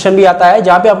ऐसा क्वेश्चन भी आता है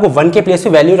जहाँ पे आपको 1 के प्लेस पे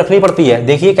वैल्यू रखनी पड़ती है।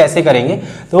 देखिए कैसे करेंगे,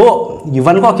 तो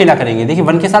 1 को अकेला करेंगे। देखिए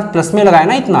 1 के साथ प्लस में लगाया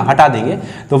ना, इतना हटा देंगे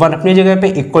तो 1 अपनी जगह पे,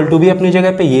 इक्वल टू भी अपनी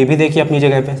जगह पे, ये भी देखिए अपनी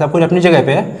जगह पे, सब कुछ अपनी जगह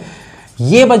पे है।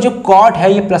 ये बस जो कॉट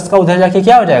है ये प्लस का उधर जाके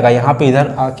क्या हो जाएगा, यहाँ पे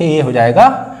इधर आके ये हो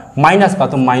जाएगा माइनस का,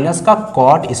 तो माइनस का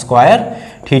कॉट स्क्वायर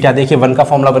थीटा। देखिए 1 का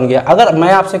फॉर्मूला बन गया। अगर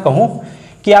मैं आपसे कहूँ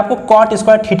कि आपको कॉट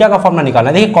स्क्वायर थीटा का फॉर्मूला निकालना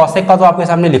है, देखिए कॉसेक का तो आपके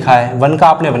सामने लिखा है, 1 का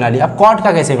आपने बना लिया, अब कॉट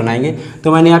का कैसे बनाएंगे,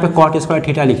 तो मैंने यहाँ पे कॉट स्क्वायर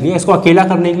थीटा लिख लिया। इसको अकेला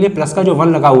करने के लिए प्लस का जो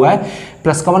 1 लगा हुआ है,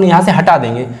 प्लस का 1 यहाँ से हटा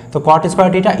देंगे, तो cot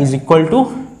square theta is equal to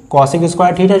cosec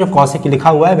square theta, जो कॉसेक लिखा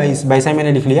हुआ है वैसा ही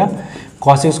मैंने लिख लिया,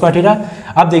 कॉसेक स्क्वायर थीटा।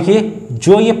 अब देखिए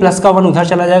जो ये प्लस का 1 उधर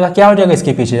चला जाएगा, क्या हो जाएगा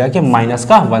इसके पीछे जाके माइनस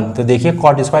का 1। तो देखिए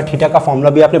कॉट स्क्वायर थीटा का फॉर्मूला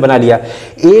भी आपने बना लिया।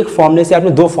 एक फॉर्मूले से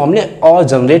आपने 2 फॉर्मूले और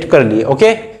जनरेट कर लिए।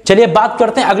 ओके, चलिए बात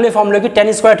करते हैं अगले फॉर्मूले की,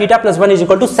 tan square theta plus 1 is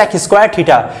equal to sec square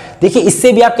theta. देखिए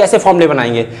इससे भी आप कैसे फॉर्मूले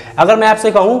बनाएंगे। अगर मैं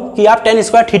आपसे कहूं कि आप tan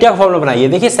स्क्वायर थीटा का फॉर्मूला बनाइए,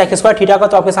 देखिए sec स्क्वायर थीटा का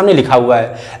तो आपके सामने लिखा हुआ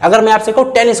है। अगर मैं आपसे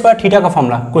कहूं tan स्क्वायर थीटा का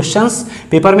फॉर्मूला, क्वेश्चंस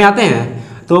पेपर में आते हैं,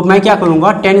 तो मैं क्या करूंगा,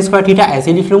 tan स्क्वायर थीटा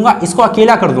ऐसे लिख लूंगा, इसको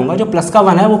अकेला कर दूंगा, जो प्लस का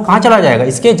 1 है वो कहाँ चला जाएगा,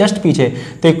 इसके जस्ट पीछे,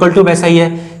 तो इक्वल टू वैसा ही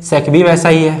है, sec भी वैसा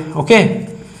ही है। ओके,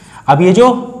 अब ये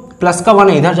जो प्लस का 1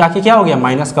 है इधर जाके क्या हो गया,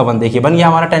 माइनस का 1। देखिए बन गया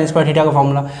हमारा tan स्क्वायर थीटा का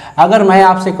फॉर्मूला। अगर मैं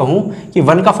आपसे कहूं कि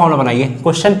 1 का फॉर्मूला बनाइए,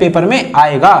 क्वेश्चन पेपर में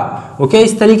आएगा ओके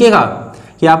इस तरीके का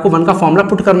कि आपको 1 का फॉर्मूला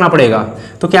पुट करना पड़ेगा,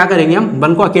 तो क्या करेंगे हम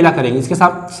 1 को अकेला करेंगे, इसके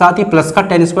साथ ही प्लस का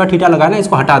tan स्क्वायर थीटा लगाना,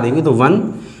 इसको हटा देंगे, तो 1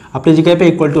 अपनी जगह पे,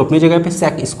 इक्वल टू अपनी जगह पे,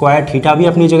 sec स्क्वायर थीटा भी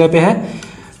अपनी जगह पे है।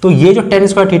 तो ये जो tan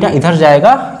स्क्वायर थीटा इधर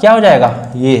जाएगा, क्या हो जाएगा,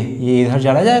 ये इधर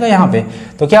चला जाएगा यहाँ पे,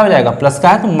 तो क्या हो जाएगा, प्लस का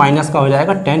है तो माइनस का हो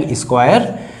जाएगा tan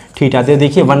स्क्वायर थीटा।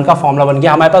 देखिए 1 का फॉर्मूला बन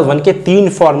गया। हमारे पास 1 के 3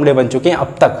 फॉर्मूले बन चुके हैं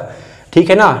अब तक, ठीक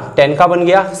है ना। 10 का बन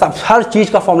गया, सब हर चीज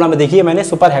का फॉर्मूला में देखिए मैंने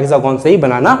सुपर हेक्सागोन से ही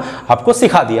बनाना आपको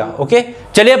सिखा दिया। ओके,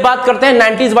 चलिए बात करते हैं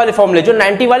 90s वाले फॉर्मूले। जो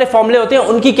 90 वाले फॉर्मूले होते हैं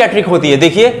उनकी क्या ट्रिक होती है।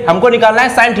 देखिए हमको निकालना है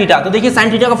साइन थीटा, तो देखिए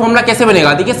साइन थीटा का फॉर्मूला कैसे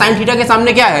बनेगा। देखिए साइन थीटा के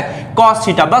सामने क्या है, कॉस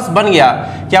थीटा, बस बन गया,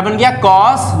 क्या बन गया,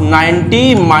 कॉस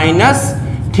 90 माइनस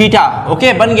थीटा।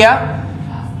 ओके बन गया।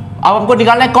 अब हमको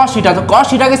निकालना है कॉस थीटा, तो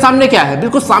कॉस थीटा के सामने क्या है,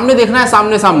 बिल्कुल सामने देखना है,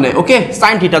 सामने सामने। ओके,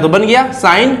 साइन थीटा तो बन गया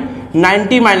साइन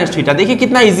 90 माइनस थीटा। देखिए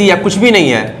कितना इजी है, कुछ भी नहीं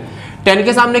है। 10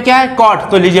 के सामने क्या है, कॉट,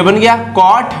 तो लीजिए बन गया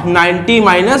कॉट 90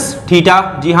 माइनस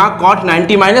थीटा। जी हाँ, कॉट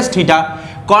 90 माइनस थीटा।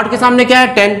 कॉट के सामने क्या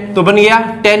है 10, तो बन गया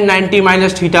tan 90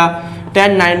 minus theta,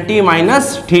 tan 90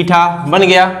 minus theta बन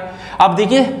गया। अब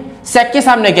देखिए सेक के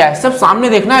सामने क्या है, सब सामने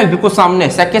देखना है, बिल्कुल सामने।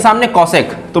 सेक के सामने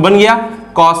कॉसेक, तो बन गया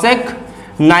cosec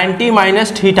 90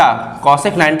 minus theta,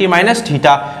 cosec 90 minus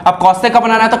theta. अब कॉसेक का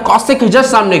बनाना है तो कॉसेक के जस्ट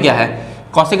सामने क्या है,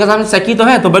 कॉसेक के सामने सेक ही तो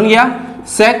है, तो बन गया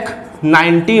सेक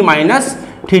 90 माइनस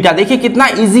थीटा। देखिए कितना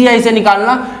इजी है इसे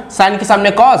निकालना। साइन के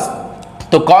सामने कॉस,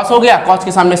 तो कॉस हो गया, कॉस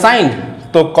के सामने साइन,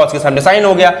 तो कॉस के सामने साइन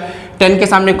हो गया। 10 के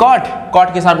सामने कॉट,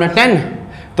 कॉट के सामने 10,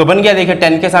 तो बन गया देखिए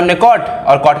 10 के सामने कॉट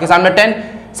और कॉट के सामने 10।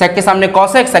 सेक के सामने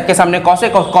कॉसेक, सेक के सामने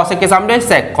कॉसेक और कॉसेक के सामने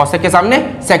सेक, कॉसेक के सामने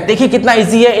सेक। देखिए कितना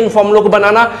इजी है इन फॉर्मूलों को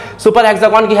बनाना। सुपर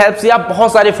हेक्सागोन की हेल्प से आप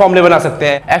बहुत सारे फॉर्मूले बना सकते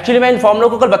हैं। एक्चुअली मैं इन फॉर्मूलों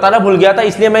को कल बताना भूल गया था,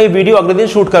 इसलिए मैं ये वीडियो अगले दिन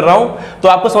शूट कर रहा हूं, तो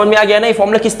आपको समझ में आ गया ना ये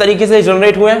फॉर्मूले किस तरीके से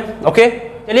जनरेट हुए हैं। ओके,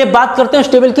 चलिए बात करते हैं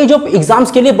टेबल की, जो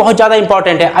एग्जाम्स के लिए बहुत ज्यादा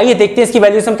इंपॉर्टेंट है। आइए देखते हैं इसकी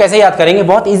वैल्यूज हम कैसे याद करेंगे।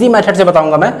 बहुत इजी मेथड से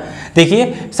बताऊंगा मैं।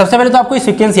 देखिए सबसे पहले तो आपको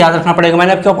सीक्वेंस याद रखना पड़ेगा।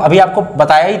 मैंने अभी आपको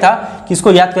बताया ही था कि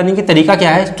इसको याद करने की तरीका क्या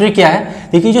है, ट्रिक क्या है।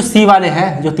 देखिए जो सी वाले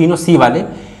हैं, जो तीनों सी वाले,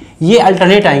 ये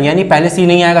अल्टरनेट आएंगे, यानी पहले सी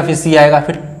नहीं आएगा फिर सी आएगा,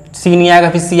 फिर सी नहीं आएगा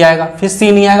फिर सी आएगा, फिर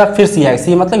सी नहीं आएगा फिर सी आएगा।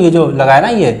 सी मतलब ये जो लगाया ना,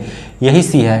 ये यही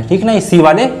सी है, ठीक ना। ये सी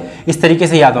वाले इस तरीके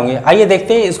से याद होंगे। आइए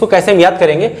देखते हैं इसको कैसे हम याद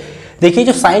करेंगे। देखिए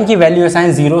जो साइन की वैल्यू है,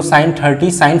 sign 0, sign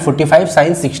 30, sign 45,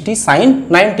 sign 60, sign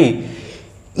 90,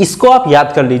 इसको आप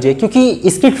याद कर लीजिए, क्योंकि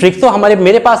इसकी ट्रिक तो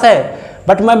मेरे पास है,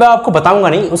 बट मैं आपको बताऊंगा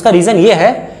नहीं। उसका रीज़न ये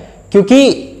है क्योंकि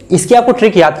इसकी आपको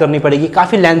ट्रिक याद करनी पड़ेगी,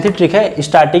 काफ़ी लेंथी ट्रिक है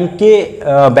स्टार्टिंग के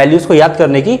वैल्यूज़ को याद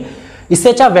करने की। इससे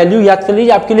अच्छा वैल्यू याद कर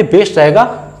लीजिए, आपके लिए बेस्ट रहेगा।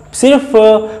 सिर्फ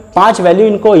 5 वैल्यू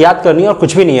इनको याद करनी है और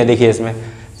कुछ भी नहीं है। देखिए इसमें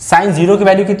साइन 0 की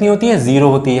वैल्यू कितनी होती है,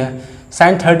 0 होती है।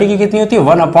 साइन 30 की कितनी होती है,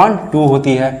 1/2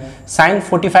 होती है। साइन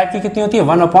 45 की कितनी होती है,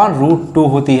 1/√2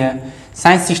 होती है।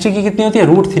 साइन 60 की कितनी होती है,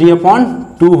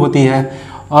 √3/2 होती है।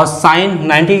 और साइन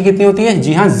 90 की कितनी होती है,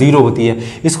 जी हाँ 0 होती है।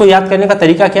 इसको याद करने का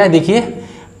तरीका क्या है, देखिए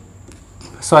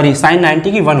सॉरी साइन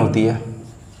 90 की 1 होती है।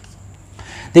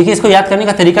 देखिए इसको याद करने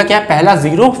का तरीका क्या है, पहला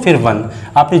 0 फिर 1,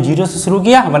 आपने 0 से शुरू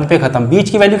किया 1 पे खत्म, बीच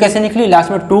की वैल्यू कैसे निकली,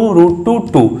 लास्ट में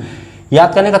 2√2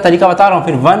 याद करने का तरीका बता रहा हूँ,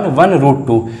 फिर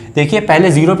 1√2। देखिए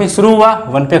पहले 0 पे शुरू हुआ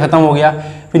 1 पे खत्म हो गया,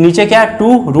 फिर नीचे क्या है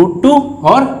 2√2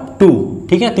 और 2,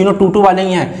 ठीक है, तीनों 2 वाले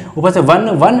ही हैं, ऊपर से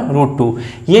 1√2।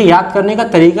 ये याद करने का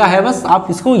तरीका है, बस आप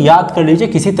इसको याद कर लीजिए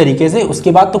किसी तरीके से,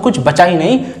 उसके बाद तो कुछ बचा ही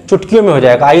नहीं, चुटकियों में हो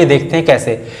जाएगा। आइए देखते हैं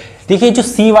कैसे। देखिए जो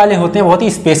सी वाले होते हैं बहुत ही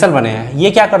स्पेशल बने हैं। ये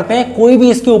क्या करते हैं, कोई भी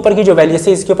इसके ऊपर की जो वैल्यू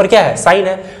से, इसके ऊपर क्या है साइन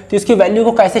है, तो इसकी वैल्यू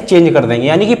को कैसे चेंज कर देंगे,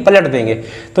 यानी कि पलट देंगे।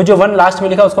 तो जो 1 लास्ट में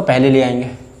लिखा उसको पहले ले आएंगे,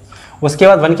 उसके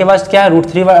बाद 1 के बाद क्या है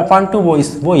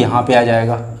 √3/2 वो यहाँ पे आ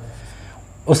जाएगा,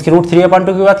 उसके √3/2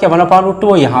 के बाद क्या 1/√2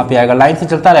 वो यहाँ पे आएगा, लाइन से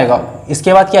चलता रहेगा।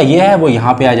 इसके बाद क्या ये है वो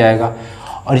यहाँ पे आ जाएगा,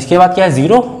 और इसके बाद क्या है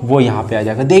 0 वो यहाँ पे आ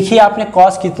जाएगा। देखिए आपने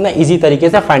कॉस कितना इजी तरीके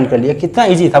से फाइंड कर लिया, कितना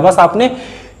इजी था, बस आपने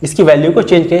इसकी वैल्यू को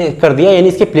चेंज कर दिया, यानी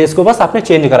इसके प्लेस को बस आपने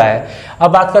चेंज कराया है।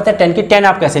 अब बात करते हैं 10 की 10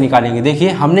 आप कैसे निकालेंगे। देखिए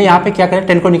हमने यहाँ पे क्या करें,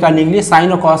 10 को निकालने के लिए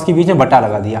साइन और कॉस के बीच में बटा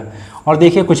लगा दिया, और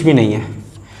देखिए कुछ भी नहीं है,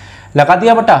 लगा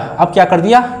दिया बटा। अब क्या कर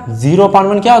दिया,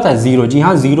 0/1 क्या होता है 0, जी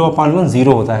हाँ 0/1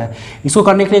 0 होता है। इसको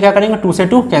करने के लिए क्या करेंगे, 2 से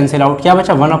 2 कैंसिल आउट, क्या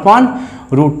बचा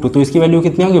 1/√2, तो इसकी वैल्यू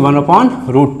कितनी होगी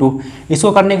 1/√2।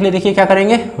 इसको करने के लिए देखिए क्या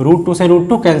करेंगे, √2 से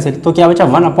 √2 कैंसिल, तो क्या बचा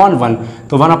 1/1,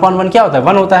 तो 1/1 क्या होता है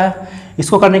 1 होता है।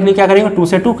 इसको करने के लिए क्या करेंगे, 2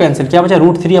 से 2 कैंसिल, क्या बचा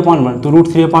 √3/1, तो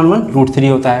 √3/1 √3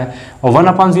 होता है। और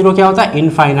 1/0 क्या होता है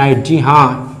इनफाइनाइट, जी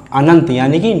हाँ अनंत,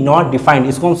 यानी कि नॉट डिफाइंड,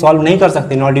 इसको हम सॉल्व नहीं कर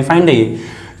सकते, नॉट डिफाइंड है ये।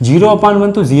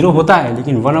 0/1 तो 0 होता है,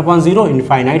 लेकिन 1/0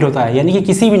 इनफाइनाइट होता है, यानी कि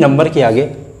किसी भी नंबर के आगे,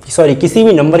 सॉरी किसी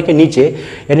भी नंबर के नीचे,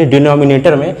 यानी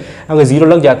डिनोमिनेटर में अगर 0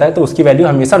 लग जाता है तो उसकी वैल्यू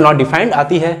हमेशा नॉट डिफाइंड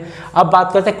आती है। अब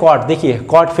बात करते हैं कॉट। देखिए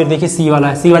कॉट, फिर देखिए सी वाला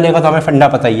है, सी वाले का तो हमें फंडा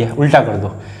पता ही है, उल्टा कर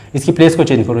दो, इसकी प्लेस को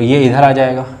चेंज करो, ये इधर आ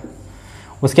जाएगा,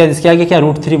 उसके बाद इसके आगे क्या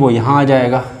 √3 वो यहाँ आ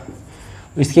जाएगा,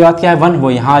 इसके बाद क्या है 1 वो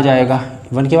यहाँ आ जाएगा,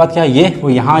 1 के बाद क्या है ये वो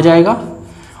यहाँ आ जाएगा,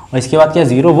 और इसके बाद क्या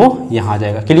 0 वो यहाँ आ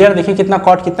जाएगा। क्लियर, देखिए कितना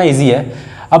कॉट कितना ईजी है।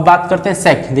 अब बात करते हैं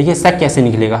सेक। देखिए सेक कैसे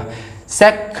निकलेगा।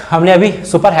 सेक हमने अभी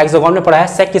सुपर हेक्सागोन में पढ़ा है,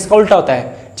 सेक किसका उल्टा होता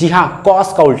है, जी हाँ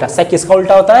कॉस का उल्टा। सेक किसका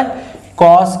उल्टा होता है,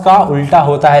 कॉस का उल्टा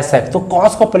होता है सेक। तो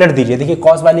कॉस को पलट दीजिए, देखिए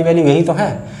कॉस वाली वैल्यू यही तो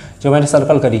है जो मैंने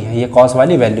सर्कल करी है, ये कॉस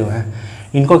वाली वैल्यू है,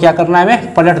 इनको क्या करना है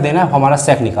हमें पलट देना है, हमारा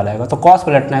सेक निकल आएगा। तो कॉस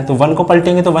पलटना है तो 1 को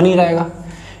पलटेंगे तो 1 ही रहेगा,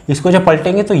 इसको जब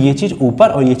पलटेंगे तो ये चीज़ ऊपर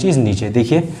और ये चीज़ नीचे।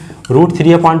 देखिए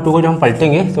 √3/2 को जब हम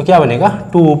पलटेंगे तो क्या बनेगा,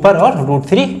 2 ऊपर और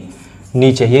 √3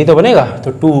 नीचे, यही तो बनेगा।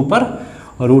 तो 2 ऊपर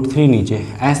और √3 नीचे,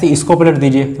 ऐसे इसको पलट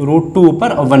दीजिए तो √2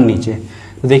 ऊपर और 1 नीचे।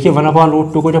 तो देखिए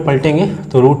 1/√2 को जब पलटेंगे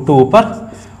तो √2 ऊपर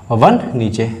और 1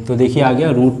 नीचे, तो देखिए आ गया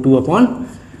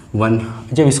 √2/1।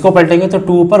 जब इसको पलटेंगे तो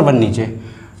 2 ऊपर 1 नीचे,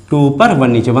 2 ऊपर 1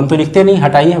 नीचे, 1 तो लिखते नहीं,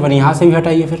 हटाइए 1 यहाँ से भी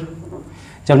हटाइए, फिर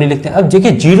जब नहीं लिखते। अब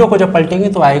देखिए 0 को जब पलटेंगे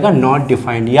तो आएगा नॉट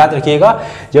डिफाइंड। याद रखिएगा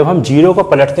जब हम 0 को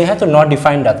पलटते हैं तो नॉट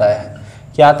डिफाइंड आता है।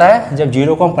 क्या आता है, जब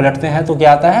 0 को हम पलटते हैं तो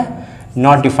क्या आता है,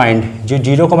 नॉट डिफाइंड। जो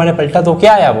 0 को मैंने पलटा तो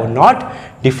क्या आया, वो नॉट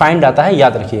डिफाइंड आता है,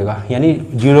 याद रखिएगा। यानी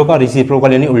 0 का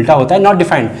रेसिप्रोकल यानी उल्टा होता है, नॉट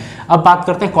डिफाइंड। अब बात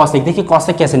करते हैं कॉसेक। देखिए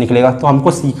कॉसेक कैसे निकलेगा, तो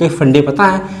हमको सी के फंडे पता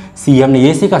है, सी हमने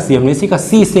ये सीखा, सी हमने सीखा,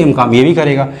 सी सेम काम ये भी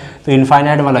करेगा। तो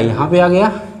इनफाइनाइट वाला यहाँ पे आ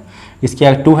गया, इसके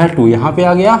आगे 2 है 2 यहाँ पे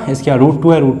आ गया, इसके बाद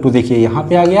 √2 है √2 देखिए यहाँ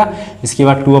पे आ गया, इसके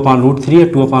बाद 2/√3 है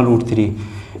 2/√3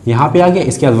 यहाँ पे आ गया,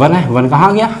 इसके बाद 1 है 1 कहाँ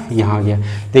आ गया, यहाँ आ गया।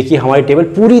 देखिए हमारी टेबल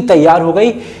पूरी तैयार हो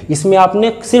गई। इसमें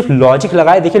आपने सिर्फ लॉजिक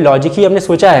लगाया, देखिए लॉजिक ही हमने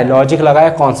सोचा है, लॉजिक लगाया,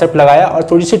 कॉन्सेप्ट लगाया और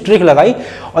थोड़ी सी ट्रिक लगाई,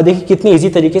 और देखिए कितनी इजी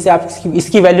तरीके से आप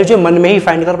इसकी वैल्यू जो मन में ही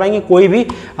फाइंड कर पाएंगे। कोई भी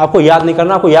आपको याद नहीं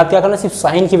करना, आपको याद क्या करना, सिर्फ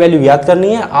साइन की वैल्यू याद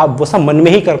करनी है, आप वो सब मन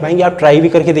में ही कर पाएंगे। आप ट्राई भी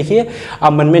करके देखिए,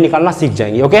 आप मन में निकालना सीख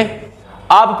जाएंगे। ओके,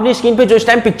 आप अपनी स्क्रीन पे जो इस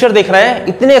टाइम पिक्चर देख रहे हैं,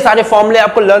 इतने सारे फॉर्मूले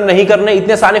आपको लर्न नहीं करने,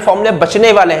 इतने सारे फॉर्मूले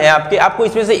बचने वाले हैं आपको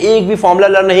इसमें से एक भी फॉर्मूला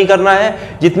लर्न नहीं करना है,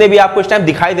 जितने भी आपको इस टाइम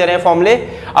दिखाई दे रहे हैं फॉर्मूले।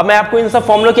 अब मैं आपको इन सब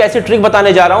फॉर्मूलों की ऐसी ट्रिक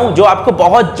बताने जा रहा हूं जो आपको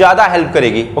बहुत ज्यादा हेल्प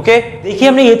करेगी। ओके, देखिए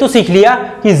हमने ये तो सीख लिया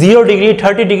कि 0 डिग्री,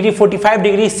 30 डिग्री, 45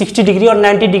 डिग्री, 60 डिग्री और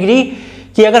 90 डिग्री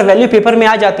कि अगर वैल्यू पेपर में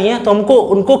आ जाती हैं तो हमको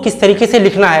उनको किस तरीके से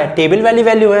लिखना है। टेबल वाली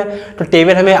वैल्यू है तो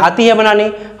टेबल हमें आती है बनानी,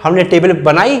 हमने टेबल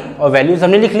बनाई और वैल्यूज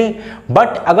हमने लिख ली।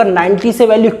 बट अगर 90 से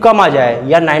वैल्यू कम आ जाए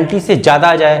या 90 से ज़्यादा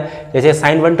आ जाए, जैसे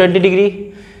sign 120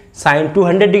 degree, sign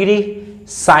 200 degree,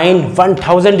 sign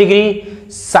 1000 degree,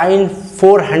 sign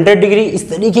 400 degree, इस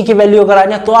तरीके की वैल्यू अगर आ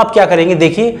जाए तो आप क्या करेंगे।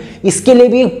 देखिए इसके लिए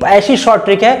भी एक ऐसी शॉर्ट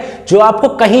ट्रिक है जो आपको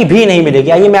कहीं भी नहीं मिलेगी।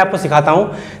 आइए मैं आपको सिखाता हूं।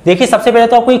 देखिए सबसे पहले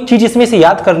तो आपको एक चीज इसमें से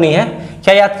याद करनी है।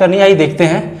 क्या याद करनी है, आइए देखते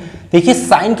हैं। देखिए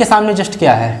साइन के सामने जस्ट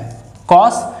क्या है,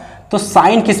 कॉस, तो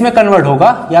साइन किस में कन्वर्ट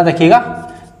होगा, याद रखिएगा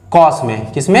कॉस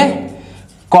में। किसमें,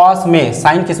 कॉस में।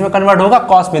 साइन किस में कन्वर्ट होगा,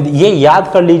 कॉस में। ये याद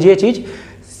कर लीजिए चीज।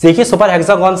 देखिए सुपर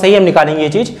हेक्सागोन से ही हम निकालेंगे ये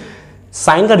चीज।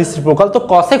 साइन का रिसिप्रोकल तो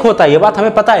कॉसेक होता है, ये बात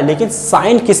हमें पता है, लेकिन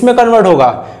साइन किस में कन्वर्ट होगा?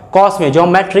 कॉस में। जो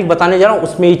मैं ट्रिक बताने जा रहा हूं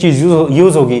उसमें ये चीज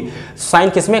यूज होगी। साइन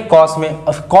किस में? कॉस में।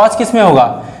 कॉस किस में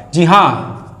होगा? जी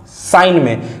हाँ, साइन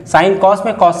में। साइन कॉस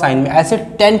में, कॉस साइन में। ऐसे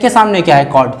टेन के सामने क्या है?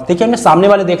 कॉट। देखिए हमने सामने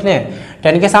वाले देखने हैं,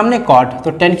 टेन के सामने कॉट,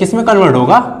 तो टेन किस में कन्वर्ट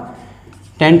होगा?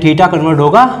 टेन थीटा कन्वर्ट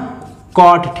होगा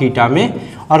कॉट थीटा में।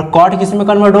 और कॉट किस में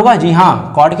कन्वर्ट होगा? जी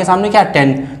हाँ, कॉट के सामने क्या है?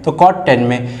 टेन, तो कॉट 10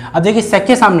 में। अब देखिए सेक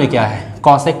के सामने क्या है?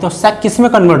 कॉसेक, तो सेक किस में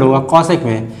कन्वर्ट होगा? कॉसेक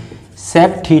में।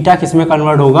 सेक थीटा किस में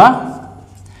कन्वर्ट होगा?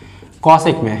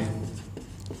 कॉसेक में।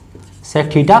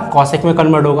 सेक थीटा कॉसेक में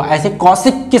कन्वर्ट होगा। ऐसे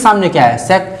कॉसेक के सामने क्या है?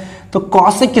 सेक, तो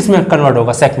कॉसेक किस में कन्वर्ट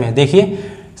होगा? सेक में। देखिए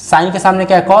साइन के सामने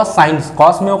क्या है? कॉस, साइन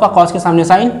कॉस में होगा, कॉस के सामने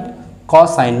साइन,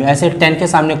 कॉस साइन में। ऐसे 10 के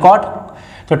सामने कॉट,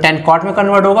 तो 10 कॉट में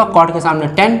कन्वर्ट होगा, कॉट के सामने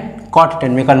 10 कॉट 10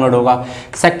 में कन्वर्ट होगा।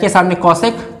 सेक के सामने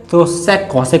कॉसेक, तो सेक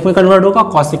कॉसेक में कन्वर्ट होगा,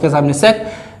 कॉसेक के सामने सेक,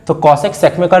 तो कॉसेक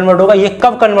सेक में कन्वर्ट होगा। ये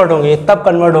कब कन्वर्ट होंगे? ये तब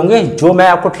कन्वर्ट होंगे जो मैं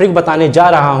आपको ट्रिक बताने जा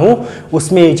रहा हूं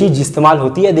उसमें ये चीज इस्तेमाल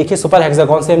होती है। देखिए सुपर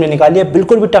हेक्सागोन से हमने निकाली है,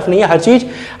 बिल्कुल भी टफ नहीं है। हर चीज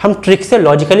हम ट्रिक से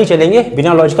लॉजिकली चलेंगे,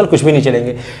 बिना लॉजिकल कुछ भी नहीं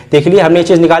चलेंगे। देख लिए हमने ये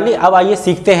चीज निकाली। अब आइए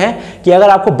सीखते हैं कि अगर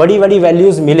आपको बड़ी बड़ी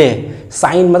वैल्यूज मिले,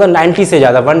 साइन मतलब 90 से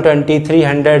ज्यादा, 120,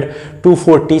 300,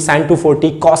 240, साइन 240,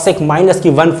 कॉसेक माइनस की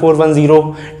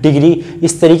 1410 डिग्री,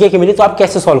 इस तरीके की मिली, तो आप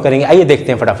कैसे सॉल्व करेंगे? आइए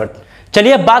देखते हैं फटाफट।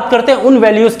 चलिए अब बात करते हैं उन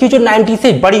वैल्यूज की जो 90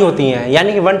 से बड़ी होती हैं,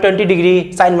 यानी कि 120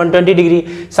 degree, sign 120 degree,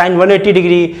 sign 180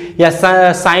 degree, या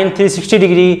sign 360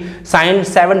 degree, sign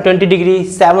 720 degree,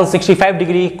 765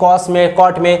 degree, cos में,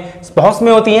 कॉट में, बहुत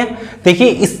में होती हैं। देखिए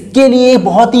इसके लिए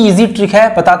बहुत ही इजी ट्रिक है,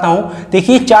 बताता हूं।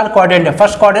 देखिए 4 क्वाड्रेंट है,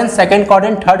 first quadrant, second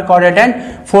quadrant, third quadrant and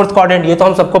fourth quadrant. ये तो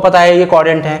हम सबको पता है, ये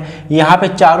क्वाड्रेंट है। यहाँ पे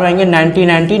चारों आएंगे 90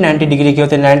 90 90 डिग्री के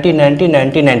होते हैं, 90 90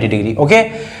 90 90 डिग्री। ओके,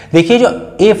 देखिए जो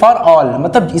ए फॉर ऑल,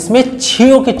 मतलब इसमें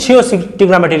 6 के 6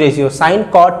 trigonometry ratio, sign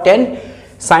cot 10,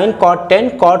 sign cot 10,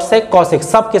 cot सेक, कॉसेक,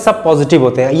 सब के सब पॉजिटिव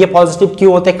होते हैं। ये पॉजिटिव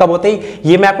क्यों होते हैं, कब होते हैं,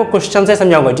 ये मैं आपको क्वेश्चन से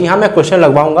समझाऊंगा। जी हाँ, मैं क्वेश्चन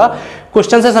लगवाऊंगा,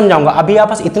 क्वेश्चन से समझाऊंगा। अभी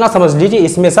आप बस इतना समझ लीजिए,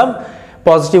 इसमें सब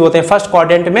पॉजिटिव होते हैं। फर्स्ट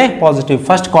क्वाड्रेंट में पॉजिटिव,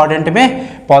 फर्स्ट क्वाड्रेंट में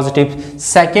पॉजिटिव,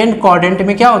 सेकेंड क्वाड्रेंट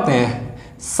में क्या होते हैं?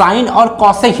 साइन और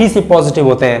कॉसेक ही से पॉजिटिव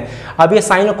होते हैं। अब ये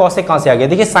साइन और कॉसेक कहां से आ गया?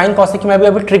 देखिए साइन कॉसेक की मैं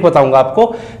अभी ट्रिक बताऊंगा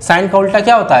आपको। साइन का उल्टा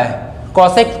क्या होता है?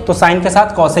 कॉसेक, तो साइन के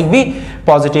साथ कॉसेक भी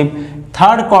पॉजिटिव।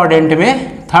 थर्ड क्वाड्रेंट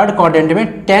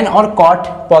में 10 और कॉट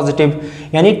पॉजिटिव,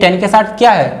 यानी 10 के साथ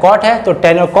क्या है? कॉट है, तो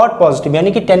 10 और कॉट पॉजिटिव,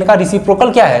 यानी कि 10 का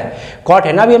रिसिप्रोकल क्या है? कॉट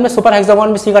है ना। अभी हमने सुपर हेक्सागोन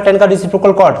में सीखा 10 का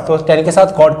रिसिप्रोकल कॉट, तो 10 के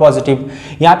साथ कॉट पॉजिटिव।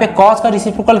 यहाँ पे कॉस का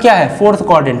रिसिप्रोकल क्या है? फोर्थ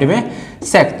क्वाड्रेंट में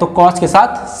सेक, तो कॉस के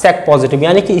साथ सेक पॉजिटिव,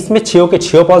 यानी कि इसमें 6 के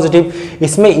 6 पॉजिटिव,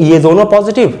 इसमें ये दोनों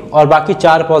पॉजिटिव और बाकी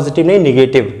 4 पॉजिटिव नहीं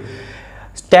निगेटिव।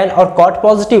 10 और कॉट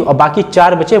पॉजिटिव और बाकी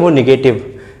 4 बचे वो निगेटिव।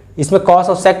 इसमें कॉस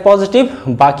और सेक पॉजिटिव,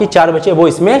 बाकी 4 बचे वो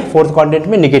इसमें फोर्थ क्वाड्रेंट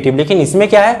में निगेटिव। लेकिन इसमें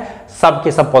क्या है? सब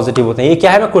के सब पॉजिटिव होते हैं। ये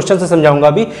क्या है मैं क्वेश्चन से समझाऊंगा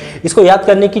अभी। इसको याद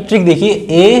करने की ट्रिक देखिए,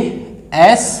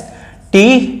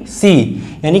 ASTC,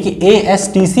 यानी कि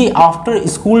ASTC after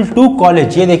school to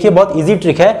college. ये देखिए बहुत इजी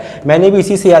ट्रिक है, मैंने भी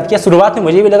इसी से याद किया। शुरुआत में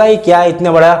मुझे भी लगा ये क्या है,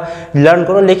 इतना बड़ा लर्न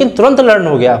करो, लेकिन तुरंत लर्न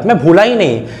हो गया, मैं भूला ही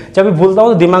नहीं। जब भी भूलता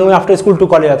हूँ तो दिमाग में आफ्टर स्कूल टू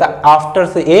कॉलेज आता है। आफ्टर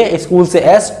से A, स्कूल से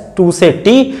S, टू से T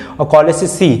और कॉलेज से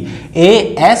C।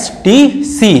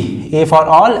 ASTC, A for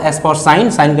all, S for sign,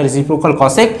 sign का रिसिप्रोकल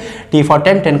कॉसेक, T फॉर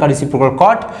 10, 10 का reciprocal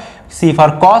cot, C for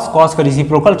cos, cos का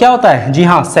रिसिप्रोकल क्या होता है? जी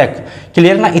हाँ, सेक।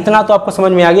 क्लियर ना? इतना तो आपको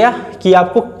समझ में आ गया कि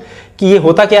आपको कि ये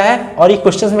होता क्या है और ये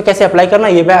क्वेश्चंस में कैसे अप्लाई करना,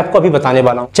 ये मैं आपको अभी बताने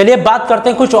वाला हूं। चलिए बात करते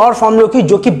हैं कुछ और फॉर्मूलों की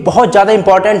जो कि बहुत ज्यादा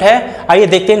इंपॉर्टेंट है। आइए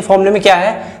देखते हैं इन फॉर्मूले में क्या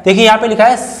है। देखिए यहाँ पे लिखा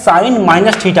है sign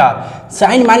minus theta.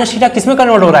 Sign minus theta किस में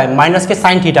कन्वर्ट हो रहा है? माइनस के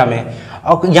साइन थीटा में।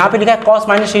 और यहाँ पे लिखा है cos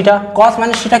minus theta. Cos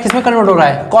minus theta किस में कन्वर्ट हो रहा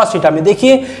है? कॉस थीटा में।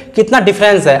 देखिए कितना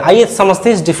डिफरेंस है, आइए समझते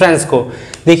हैं इस डिफरेंस को।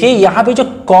 देखिए यहाँ पे जो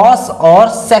कॉस और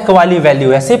सेक वाली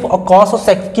वैल्यू है, सिर्फ और कॉस और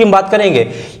सेक की हम बात करेंगे,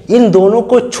 इन दोनों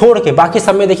को छोड़ के बाकी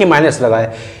सब में देखिए माइनस लगा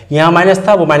है। यहाँ माइनस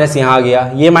था, वो माइनस यहाँ आ गया,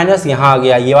 ये माइनस यहाँ आ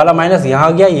गया, ये वाला माइनस यहाँ आ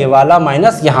गया, ये वाला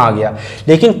माइनस यहाँ आ गया।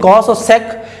 लेकिन कॉस और सेक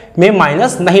में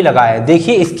माइनस नहीं लगा है।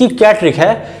 देखिए इसकी क्या ट्रिक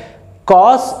है,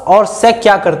 कॉस और सेक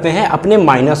क्या करते हैं? अपने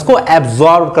माइनस को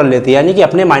एब्जॉर्ब कर लेते हैं, यानी कि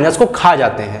अपने माइनस को खा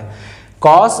जाते हैं।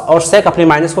 कॉस और सेक अपने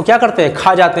माइनस को क्या करते हैं?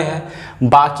 खा जाते हैं।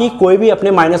 बाकी कोई भी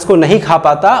अपने माइनस को नहीं खा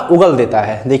पाता, उगल देता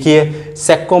है। देखिए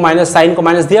सेक को माइनस, साइन को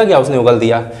माइनस दिया गया, उसने उगल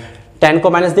दिया। 10 को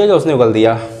माइनस दिया गया, उसने उगल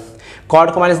दिया।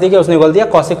 कॉट को माइनस दिया गया, उसने उगल दिया।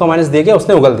 कॉसेक को माइनस दिया गया,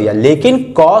 उसने उगल दिया। लेकिन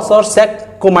कॉस और सेक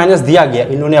को माइनस दिया गया,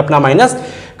 इन्होंने अपना माइनस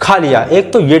खा लिया।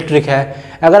 एक तो ये ट्रिक है।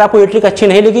 अगर आपको ये ट्रिक अच्छी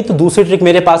नहीं लगी तो दूसरी ट्रिक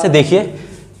मेरे पास है। देखिए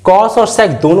कॉस और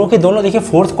सेक दोनों के दोनों देखिए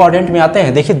फोर्थ क्वाड्रेंट में आते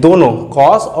हैं। देखिए दोनों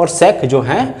कॉस और सेक जो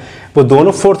हैं वो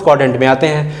दोनों फोर्थ क्वाड्रेंट में आते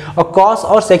हैं। और कॉस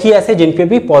और सेक ऐसे जिन पे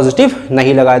भी पॉजिटिव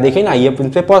नहीं लगा है, देखिए ना, ये इन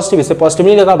पे पॉजिटिव, इस पे पॉजिटिव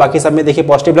नहीं लगा, बाकी सब में देखिए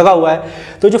पॉजिटिव लगा हुआ है।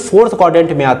 तो जो फोर्थ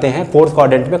क्वाड्रेंट में आते हैं, फोर्थ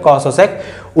क्वाड्रेंट में कॉस और सेक,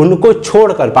 उनको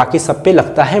छोड़कर बाकी सब पे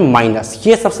लगता है माइनस।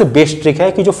 ये सबसे बेस्ट ट्रिक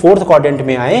है कि जो फोर्थ क्वाड्रेंट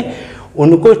में आए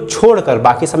उनको छोड़कर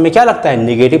बाकी सब में क्या लगता है,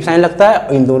 निगेटिव साइन लगता है,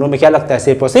 इन दोनों में क्या लगता है,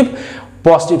 सिर्फ और सिर्फ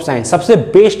पॉजिटिव साइन। सबसे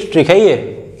बेस्ट ट्रिक है ये,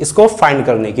 इसको फाइंड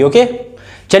करने की। ओके,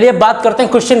 चलिए अब बात करते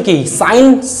हैं क्वेश्चन की।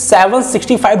 साइन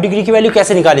 765 डिग्री की वैल्यू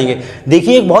कैसे निकालेंगे।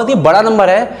 देखिए एक बहुत ही बड़ा नंबर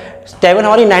है, टेबल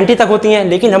हमारी 90 तक होती है,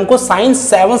 लेकिन हमको साइन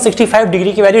 765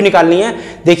 डिग्री की वैल्यू निकालनी है।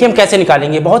 देखिए हम कैसे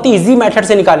निकालेंगे, बहुत ही इजी मेथड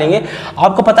से निकालेंगे।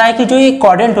 आपको पता है कि जो ये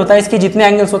क्वाड्रेंट होता है, इसके जितने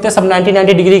एंगल्स होते हैं सब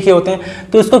 90 डिग्री के होते हैं।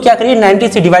 तो इसको क्या करिए, 90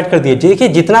 से डिवाइड कर दिए। देखिए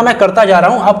जितना मैं करता जा रहा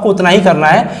हूँ आपको उतना ही करना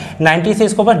है, 90 से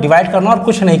इसको बस डिवाइड करना और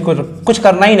कुछ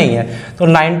करना ही नहीं है। तो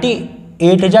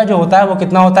 98 जो होता है वो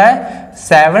कितना होता है,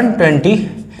 720।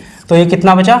 तो ये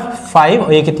कितना बचा 5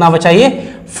 और ये कितना बचा ये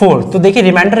 4। तो देखिए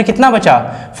रिमाइंडर कितना बचा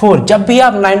 4। जब भी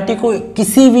आप 90 को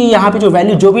किसी भी यहाँ पे जो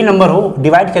वैल्यू जो भी नंबर हो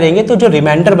डिवाइड करेंगे तो जो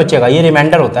रिमाइंडर बचेगा, ये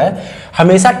रिमाइंडर होता है,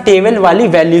 हमेशा टेबल वाली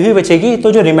वैल्यू ही बचेगी।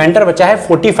 तो जो रिमाइंडर बचा है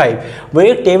 45, वो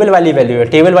एक टेबल वाली वैल्यू है।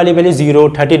 टेबल वाली वैल्यू 0,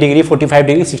 30 डिग्री, 45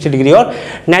 डिग्री, 60 डिग्री और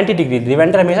 90 डिग्री।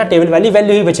 रिमाइंडर हमेशा टेबल वाली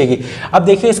वैल्यू ही बचेगी। अब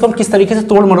देखिए इसको हम किस तरीके से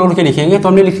तोड़ मरोड़ के लिखेंगे। तो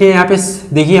हमने लिख लिया यहाँ पे,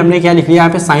 देखिए हमने क्या लिख लिया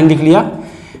यहाँ पे, साइन लिख लिया,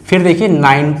 फिर देखिए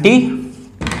 90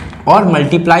 और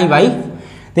मल्टीप्लाई बाई,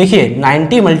 देखिए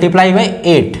 90 मल्टीप्लाई बाई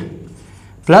 8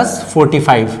 प्लस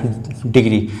 45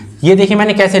 डिग्री। ये देखिए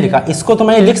मैंने कैसे लिखा, इसको तो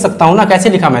मैं लिख सकता हूँ ना, कैसे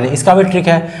लिखा मैंने, इसका भी ट्रिक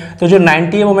है। तो जो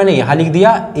 90 है वो मैंने यहाँ लिख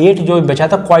दिया, 8 जो बचा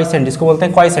था क्वाइसेंट, इसको बोलते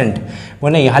हैं क्वाइसेंट, वो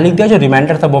मैंने यहाँ लिख दिया, जो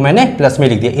रिमाइंडर था वो मैंने प्लस में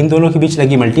लिख दिया। इन दोनों के बीच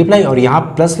लगी मल्टीप्लाई और यहाँ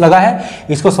प्लस लगा है।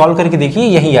 इसको सॉल्व करके देखिए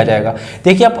यही आ जाएगा।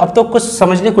 देखिए अब तो कुछ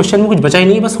समझ ले, क्वेश्चन में कुछ बचा ही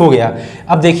नहीं, बस हो गया।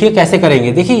 अब देखिए कैसे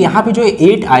करेंगे। देखिए यहाँ पे जो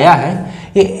 8 आया है,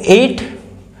 ये 8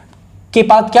 के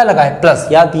बाद क्या लगा है, प्लस।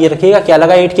 याद ये रखिएगा क्या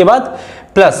लगा 8 के बाद,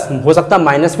 प्लस। हो सकता है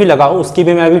माइनस भी लगा हो, उसकी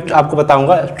भी मैं अभी आपको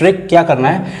बताऊंगा ट्रिक क्या करना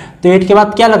है। तो 8 के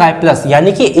बाद क्या लगा है, प्लस,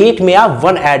 यानी कि 8 में आप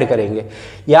 1 ऐड करेंगे।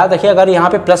 याद रखिए अगर यहाँ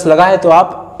पे प्लस लगा है तो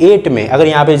आप 8 में, अगर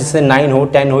यहाँ पे जैसे 9 हो,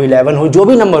 10 हो, 11 हो, जो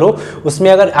भी नंबर हो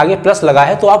उसमें अगर आगे प्लस लगा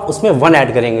है तो आप उसमें 1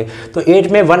 ऐड करेंगे। तो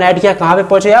 8 में 1 ऐड किया, कहाँ पे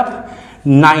पहुंचे आप,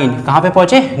 9। कहाँ पे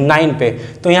पहुंचे, 9 पे।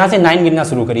 तो यहाँ से 9 गिनना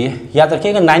शुरू करिए। याद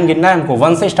रखिएगा 9 गिनना है हमको,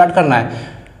 1 से स्टार्ट करना है।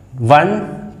 1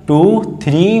 2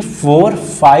 3 4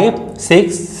 5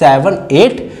 6 7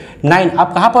 8 9।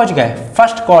 आप कहाँ पहुँच गए,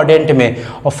 फर्स्ट क्वाड्रेंट में।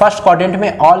 और फर्स्ट क्वाड्रेंट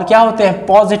में ऑल क्या होते हैं,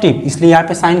 पॉजिटिव, इसलिए यहाँ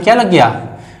पे साइन क्या लग गया,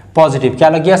 पॉजिटिव। क्या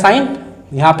लग गया, साइन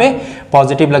यहाँ पे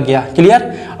पॉजिटिव लग गया।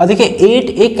 क्लियर। और देखिए 8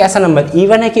 एक कैसा नंबर,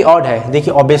 इवन है कि ऑड है।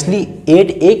 देखिए ऑब्वियसली 8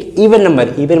 एक इवन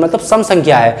नंबर, इवन मतलब सम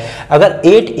संख्या है। अगर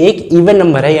 8 एक इवन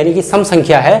नंबर है यानी कि सम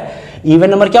संख्या है। इवन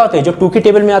नंबर क्या होते हैं, जो 2 की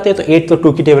टेबल में आते हैं, तो 8 तो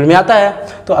 2 की टेबल में आता है।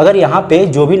 तो अगर यहाँ पे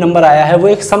जो भी नंबर आया है वो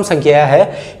एक सम संख्या है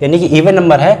यानी कि इवन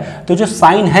नंबर है, तो जो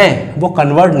साइन है वो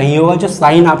कन्वर्ट नहीं होगा। जो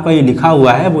साइन आपका ये लिखा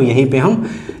हुआ है वो यहीं पे हम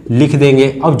लिख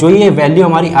देंगे। अब जो ये वैल्यू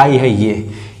हमारी आई है ये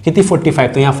कितनी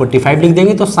 45, तो यहाँ 45 लिख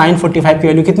देंगे। तो साइन 45 की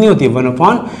वैल्यू कितनी होती है,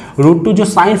 1/√2। जो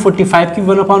साइन 45 की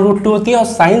 1/√2 होती है और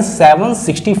साइन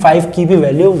 765 की भी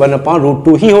वैल्यू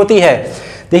 1/√2 ही होती है।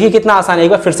 देखिए कितना आसान है, एक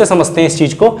बार फिर से समझते हैं इस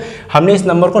चीज को। हमने इस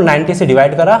नंबर को 90 से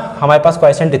डिवाइड करा, हमारे पास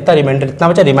क्वोशिएंट इतना, रिमाइंडर इतना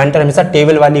बचा। रिमाइंडर हमेशा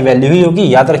टेबल वाली वैल्यू ही होगी,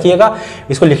 याद रखिएगा।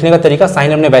 इसको लिखने का तरीका,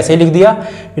 साइन हमने वैसे ही लिख दिया,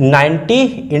 90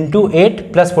 × 8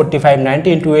 + 45,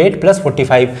 90 × 8 +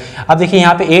 45। अब देखिए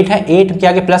यहाँ पे 8 है, 8 के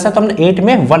आगे प्लस है तो हमने 8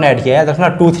 में 1 ऐड किया है। देखना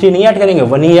 2 3 नहीं ऐड करेंगे,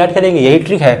 1 ही ऐड करेंगे, यही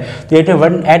ट्रिक है। तो 8 में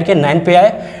 1 ऐड किया, 9 पे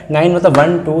आए। 9 मतलब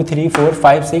 1 2 3 4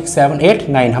 5 6 7 8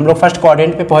 9। हम लोग फर्स्ट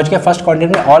क्वाड्रेंट पे पहुंच गए। फर्स्ट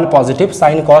क्वाड्रेंट में all positive,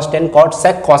 sine cos tan cot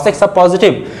sec cosec सब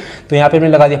पॉजिटिव। तो यहाँ पे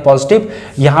मैंने लगा दिया पॉजिटिव।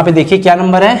 यहाँ पे देखिए क्या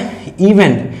नंबर है,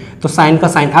 इवन। तो साइन का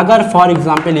साइन, अगर फॉर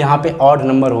एग्जांपल यहाँ पे ऑड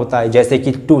नंबर होता है, जैसे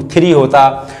कि 2 3 होता,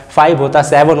 5 होता,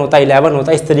 7 होता, 11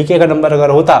 होता, इस तरीके का नंबर अगर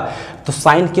होता तो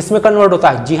साइन किस में कन्वर्ट होता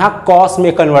है, जी हाँ कॉस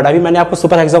में कन्वर्ट। अभी मैंने आपको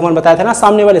सुपर हेक्सागोन बताया था ना,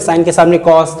 सामने वाले साइन के सामने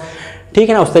कॉस, ठीक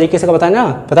है ना, उस तरीके से का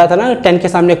बताया था ना 10 के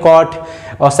सामने कॉट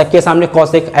और सेक के सामने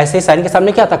कॉसेक, ऐसे ही साइन के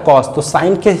सामने क्या था, कॉस। तो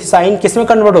साइन किस में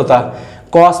कन्वर्ट होता,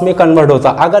 कॉस में कन्वर्ट होता।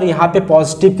 अगर यहाँ पे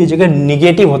पॉजिटिव की जगह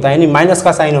निगेटिव होता यानी माइनस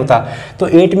का साइन होता तो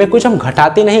 8 में कुछ हम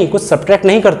घटाते नहीं, कुछ सब्ट्रैक्ट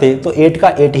नहीं करते, तो 8 का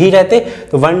 8 ही रहते।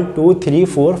 तो 1 2 3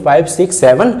 4 5 6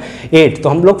 7 8, तो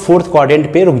हम लोग फोर्थ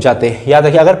क्वाड्रेंट पे रुक जाते। याद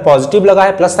रखिए अगर पॉजिटिव लगा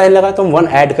है, प्लस साइन लगा है तो हम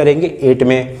 1 ऐड करेंगे 8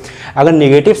 में। अगर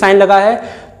निगेटिव साइन लगा है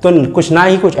तो कुछ ना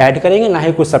ही कुछ ऐड करेंगे ना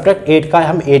ही कुछ सब्ट्रैक्ट, 8 का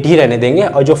हम 8 ही रहने देंगे।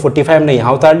 और जो 45 हमने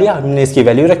यहाँ उतार लिया, हमने इसकी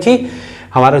वैल्यू रखी,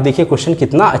 हमारा देखिए क्वेश्चन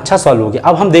कितना अच्छा सॉल्व हो गया।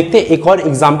 अब हम देखते हैं एक और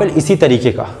एग्जांपल इसी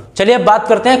तरीके का। चलिए अब बात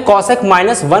करते हैं कॉसेक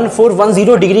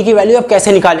 -1410 डिग्री की वैल्यू अब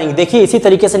कैसे निकालेंगे। देखिए इसी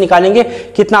तरीके से निकालेंगे,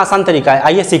 कितना आसान तरीका है,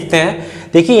 आइए सीखते हैं।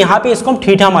 देखिए यहाँ पे इसको हम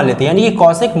थीटा मान लेते हैं, यानी ये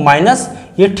कॉसेक माइनस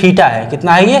ये थीटा है,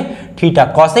 कितना है ये थीटा,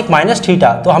 कॉसेक माइनस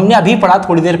थीटा। तो हमने अभी पढ़ा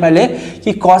थोड़ी देर पहले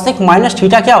कि कॉसेक माइनस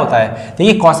थीटा क्या होता है।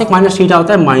 देखिए कॉसेक माइनस थीटा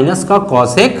होता है माइनस का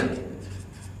कॉसेक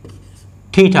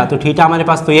थीटा, तो थीटा हमारे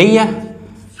पास तो यही है,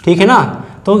 ठीक है ना।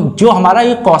 तो जो हमारा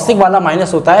ये कॉसेक वाला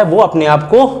माइनस होता है वो अपने आप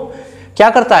को क्या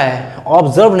करता है,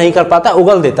 ऑब्जर्व नहीं कर पाता,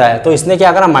 उगल देता है। तो इसने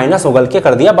क्या करा, माइनस उगल के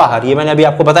कर दिया बाहर। ये मैंने अभी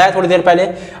आपको बताया थोड़ी देर पहले।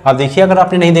 अब देखिए अगर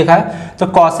आपने नहीं देखा है तो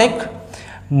कॉसेक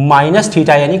माइनस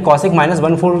थीटा यानी कॉसेक माइनस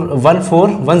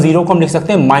 1410 को हम लिख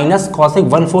सकते हैं माइनस कॉसेक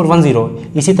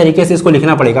 1410। इसी तरीके से इसको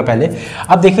लिखना पड़ेगा पहले।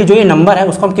 अब देखिए जो ये नंबर है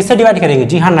उसको हम किससे डिवाइड करेंगे,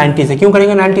 जी हाँ 90 से। क्यों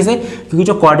करेंगे 90 से, क्योंकि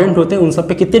जो क्वाड्रेंट होते हैं उन सब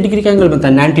पे कितने डिग्री का एंगल बनता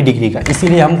है, 90 डिग्री का,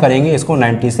 इसीलिए हम करेंगे इसको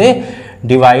 90 से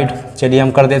डिवाइड। चलिए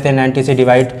हम कर देते हैं 90 से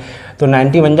डिवाइड। तो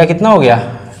 90 बन जा कितना हो गया,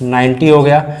 90 हो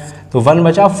गया। तो 1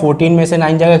 बचा, 14 में से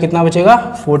 9 जाएगा, कितना बचेगा,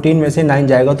 14 में से 9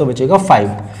 जाएगा तो बचेगा 5।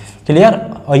 क्लियर।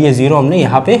 और ये 0 हमने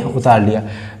यहाँ पे उतार लिया।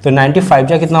 तो 95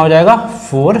 जा कितना हो जाएगा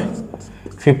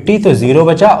 450, तो 0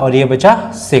 बचा और ये बचा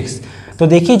 6। तो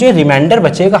देखिए जो रिमाइंडर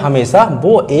बचेगा हमेशा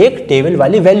वो एक टेबल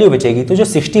वाली वैल्यू बचेगी। तो जो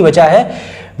 60 बचा है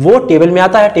वो टेबल में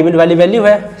आता है, टेबल वाली वैल्यू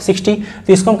है 60।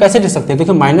 तो इसको हम कैसे लिख सकते हैं,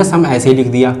 देखिए माइनस हम ऐसे ही लिख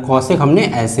दिया, कॉसेक हमने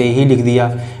ऐसे ही लिख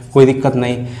दिया, कोई दिक्कत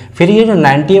नहीं। फिर ये जो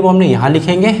 90 है वो हमने यहाँ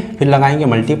लिखेंगे, फिर लगाएंगे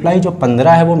मल्टीप्लाई, जो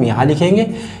 15 है वो हम यहाँ लिखेंगे,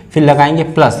 फिर लगाएंगे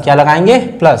प्लस, क्या लगाएंगे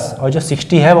प्लस, और जो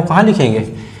 60 है वो कहाँ लिखेंगे,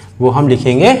 वो हम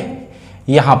लिखेंगे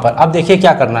यहाँ पर। अब देखिए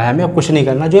क्या करना है हमें, अब कुछ नहीं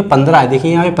करना। जो ये 15 है,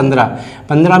 देखिए यहाँ पे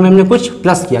 15 में हमने कुछ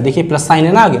प्लस किया, देखिए प्लस साइन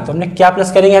है ना आगे, तो हमने क्या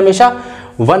प्लस करेंगे, हमेशा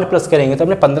 1 प्लस करेंगे। तो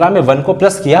हमने 15 में 1 को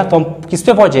प्लस किया तो हम किस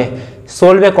पे पहुंचे,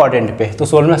 16वें क्वाड्रेंट पे। तो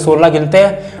 16 गिनते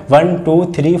हैं, 1 2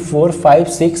 3 4 5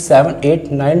 6 7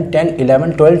 8 9 10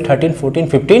 11 12 13 14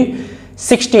 15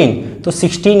 16। तो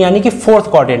 16 यानी कि 4th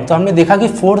क्वाड्रेंट। तो हमने देखा कि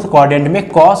 4th क्वाड्रेंट में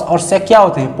कॉस और सेक क्या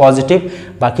होते हैं, पॉजिटिव,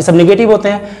 बाकी सब निगेटिव होते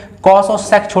हैं। कॉस और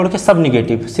सेक छोड़ के सब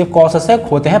निगेटिव, सिर्फ कॉस और सेक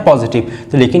होते हैं पॉजिटिव।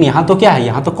 तो लेकिन यहाँ तो क्या है,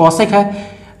 यहाँ तो कॉसेक है,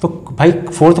 तो भाई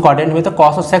 4th क्वाड्रेंट में तो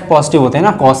कॉस और सेक पॉजिटिव होते हैं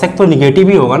ना, कॉसेक तो निगेटिव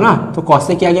ही होगा ना। तो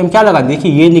कॉसेक के आगे हम क्या लगा,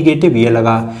 देखिए ये निगेटिव ये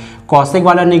लगा, कॉसेक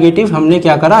वाला निगेटिव हमने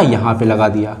क्या करा, यहाँ पे लगा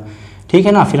दिया, ठीक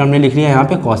है ना। फिर हमने लिख लिया यहाँ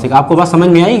पे कॉसेक। आपको बात समझ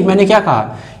में आई, मैंने क्या कहा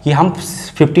कि हम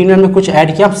 15 में कुछ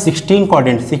ऐड किया, 16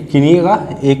 क्वाड्रेंट गिनिएगा,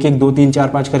 1 1 2 3 4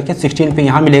 5 करके 16 पे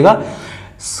यहाँ मिलेगा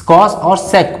कॉस और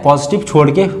सेक पॉजिटिव छोड़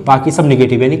के बाकी सब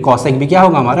निगेटिव, यानी कॉसेक भी क्या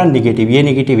होगा हमारा निगेटिव, ये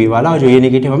निगेटिव ये वाला, और जो ये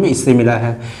निगेटिव हमें इससे मिला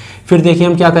है। फिर देखिए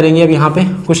हम क्या करेंगे, अब यहाँ पे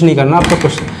कुछ नहीं करना,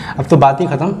 अब तो बात ही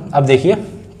खत्म। अब देखिए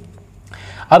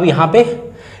अब यहाँ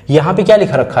पे क्या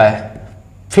लिखा रखा है,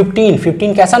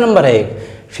 15 कैसा नंबर है,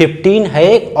 15 है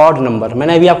एक ऑड नंबर।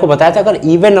 मैंने अभी आपको बताया था अगर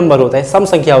इवन नंबर होता है, सम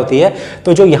संख्या होती है,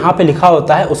 तो जो यहाँ पे लिखा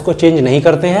होता है उसको चेंज नहीं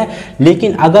करते हैं।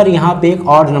 लेकिन अगर यहाँ पे एक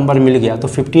ऑड नंबर मिल गया तो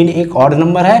 15 एक ऑड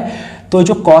नंबर है, तो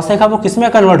जो कॉसेक है वो किस में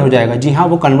कन्वर्ट हो जाएगा, जी हाँ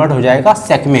वो कन्वर्ट हो जाएगा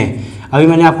सेक में। अभी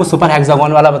मैंने आपको सुपर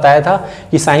हेक्सागोन वाला बताया था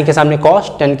कि साइन के सामने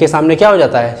कॉस, टेन के सामने क्या हो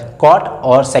जाता है कॉट,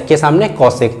 और सेक के सामने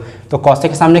कॉसेक। तो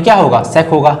कॉसेक के सामने क्या होगा, सेक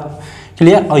होगा।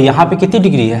 क्लियर। और यहाँ पे कितनी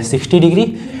डिग्री है, 60 डिग्री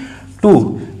 2।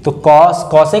 तो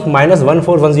कॉसेक माइनस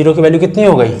 1410 की वैल्यू कितनी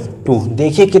हो गई, 2।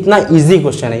 देखिए कितना इजी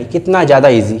क्वेश्चन है, कितना ज़्यादा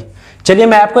इजी। चलिए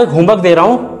मैं आपको एक होमवर्क दे रहा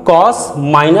हूँ, कॉस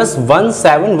माइनस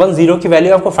 1710 की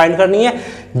वैल्यू आपको फाइंड करनी है।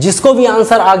 जिसको भी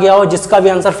आंसर आ गया हो, जिसका भी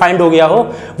आंसर फाइंड हो गया हो,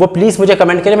 वो प्लीज़ मुझे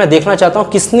कमेंट करें। मैं देखना चाहता हूँ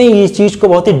किसने ये चीज़ को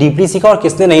बहुत ही डीपली सीखा और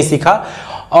किसने नहीं सीखा।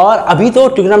 और अभी तो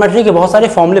ट्रिग्नोमेट्री के बहुत सारे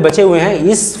फॉर्मूले बचे हुए हैं,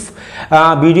 इस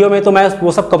वीडियो में तो मैं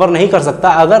वो सब कवर नहीं कर सकता।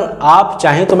 अगर आप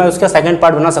चाहें तो मैं उसका सेकंड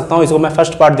पार्ट बना सकता हूं, इसको मैं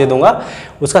फर्स्ट पार्ट दे दूंगा,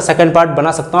 उसका सेकंड पार्ट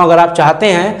बना सकता हूं। अगर आप चाहते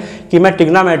हैं कि मैं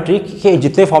ट्रिग्नोमेट्री के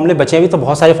जितने फॉर्मूले बचे हैं, अभी तो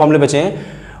बहुत सारे फॉर्मूले बचे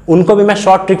हैं, उनको भी मैं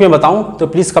शॉर्ट ट्रिक में बताऊं, तो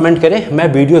प्लीज़ कमेंट करें, मैं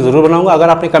वीडियो ज़रूर बनाऊंगा। अगर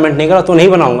आपने कमेंट नहीं करा तो नहीं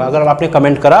बनाऊंगा। अगर आपने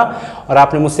कमेंट करा और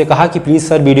आपने मुझसे कहा कि प्लीज़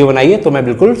सर वीडियो बनाइए, तो मैं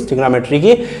बिल्कुल ट्रिग्नोमेट्री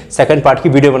की सेकंड पार्ट की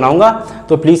वीडियो बनाऊंगा।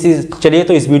 तो प्लीज़ चलिए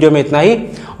तो इस वीडियो में इतना ही,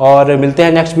 और मिलते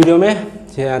हैं नेक्स्ट वीडियो में।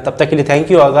 तब तक के लिए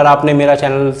थैंक यू। अगर आपने मेरा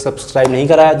चैनल सब्सक्राइब नहीं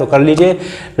करा है तो कर लीजिए,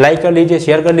 लाइक कर लीजिए,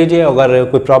 शेयर कर लीजिए। अगर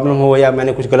कोई प्रॉब्लम हो या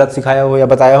मैंने कुछ गलत सिखाया हो या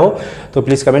बताया हो तो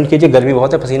प्लीज़ कमेंट कीजिए। गर्मी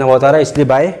बहुत है, पसीना बहुत आ रहा है, इसलिए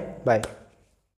बाय बाय।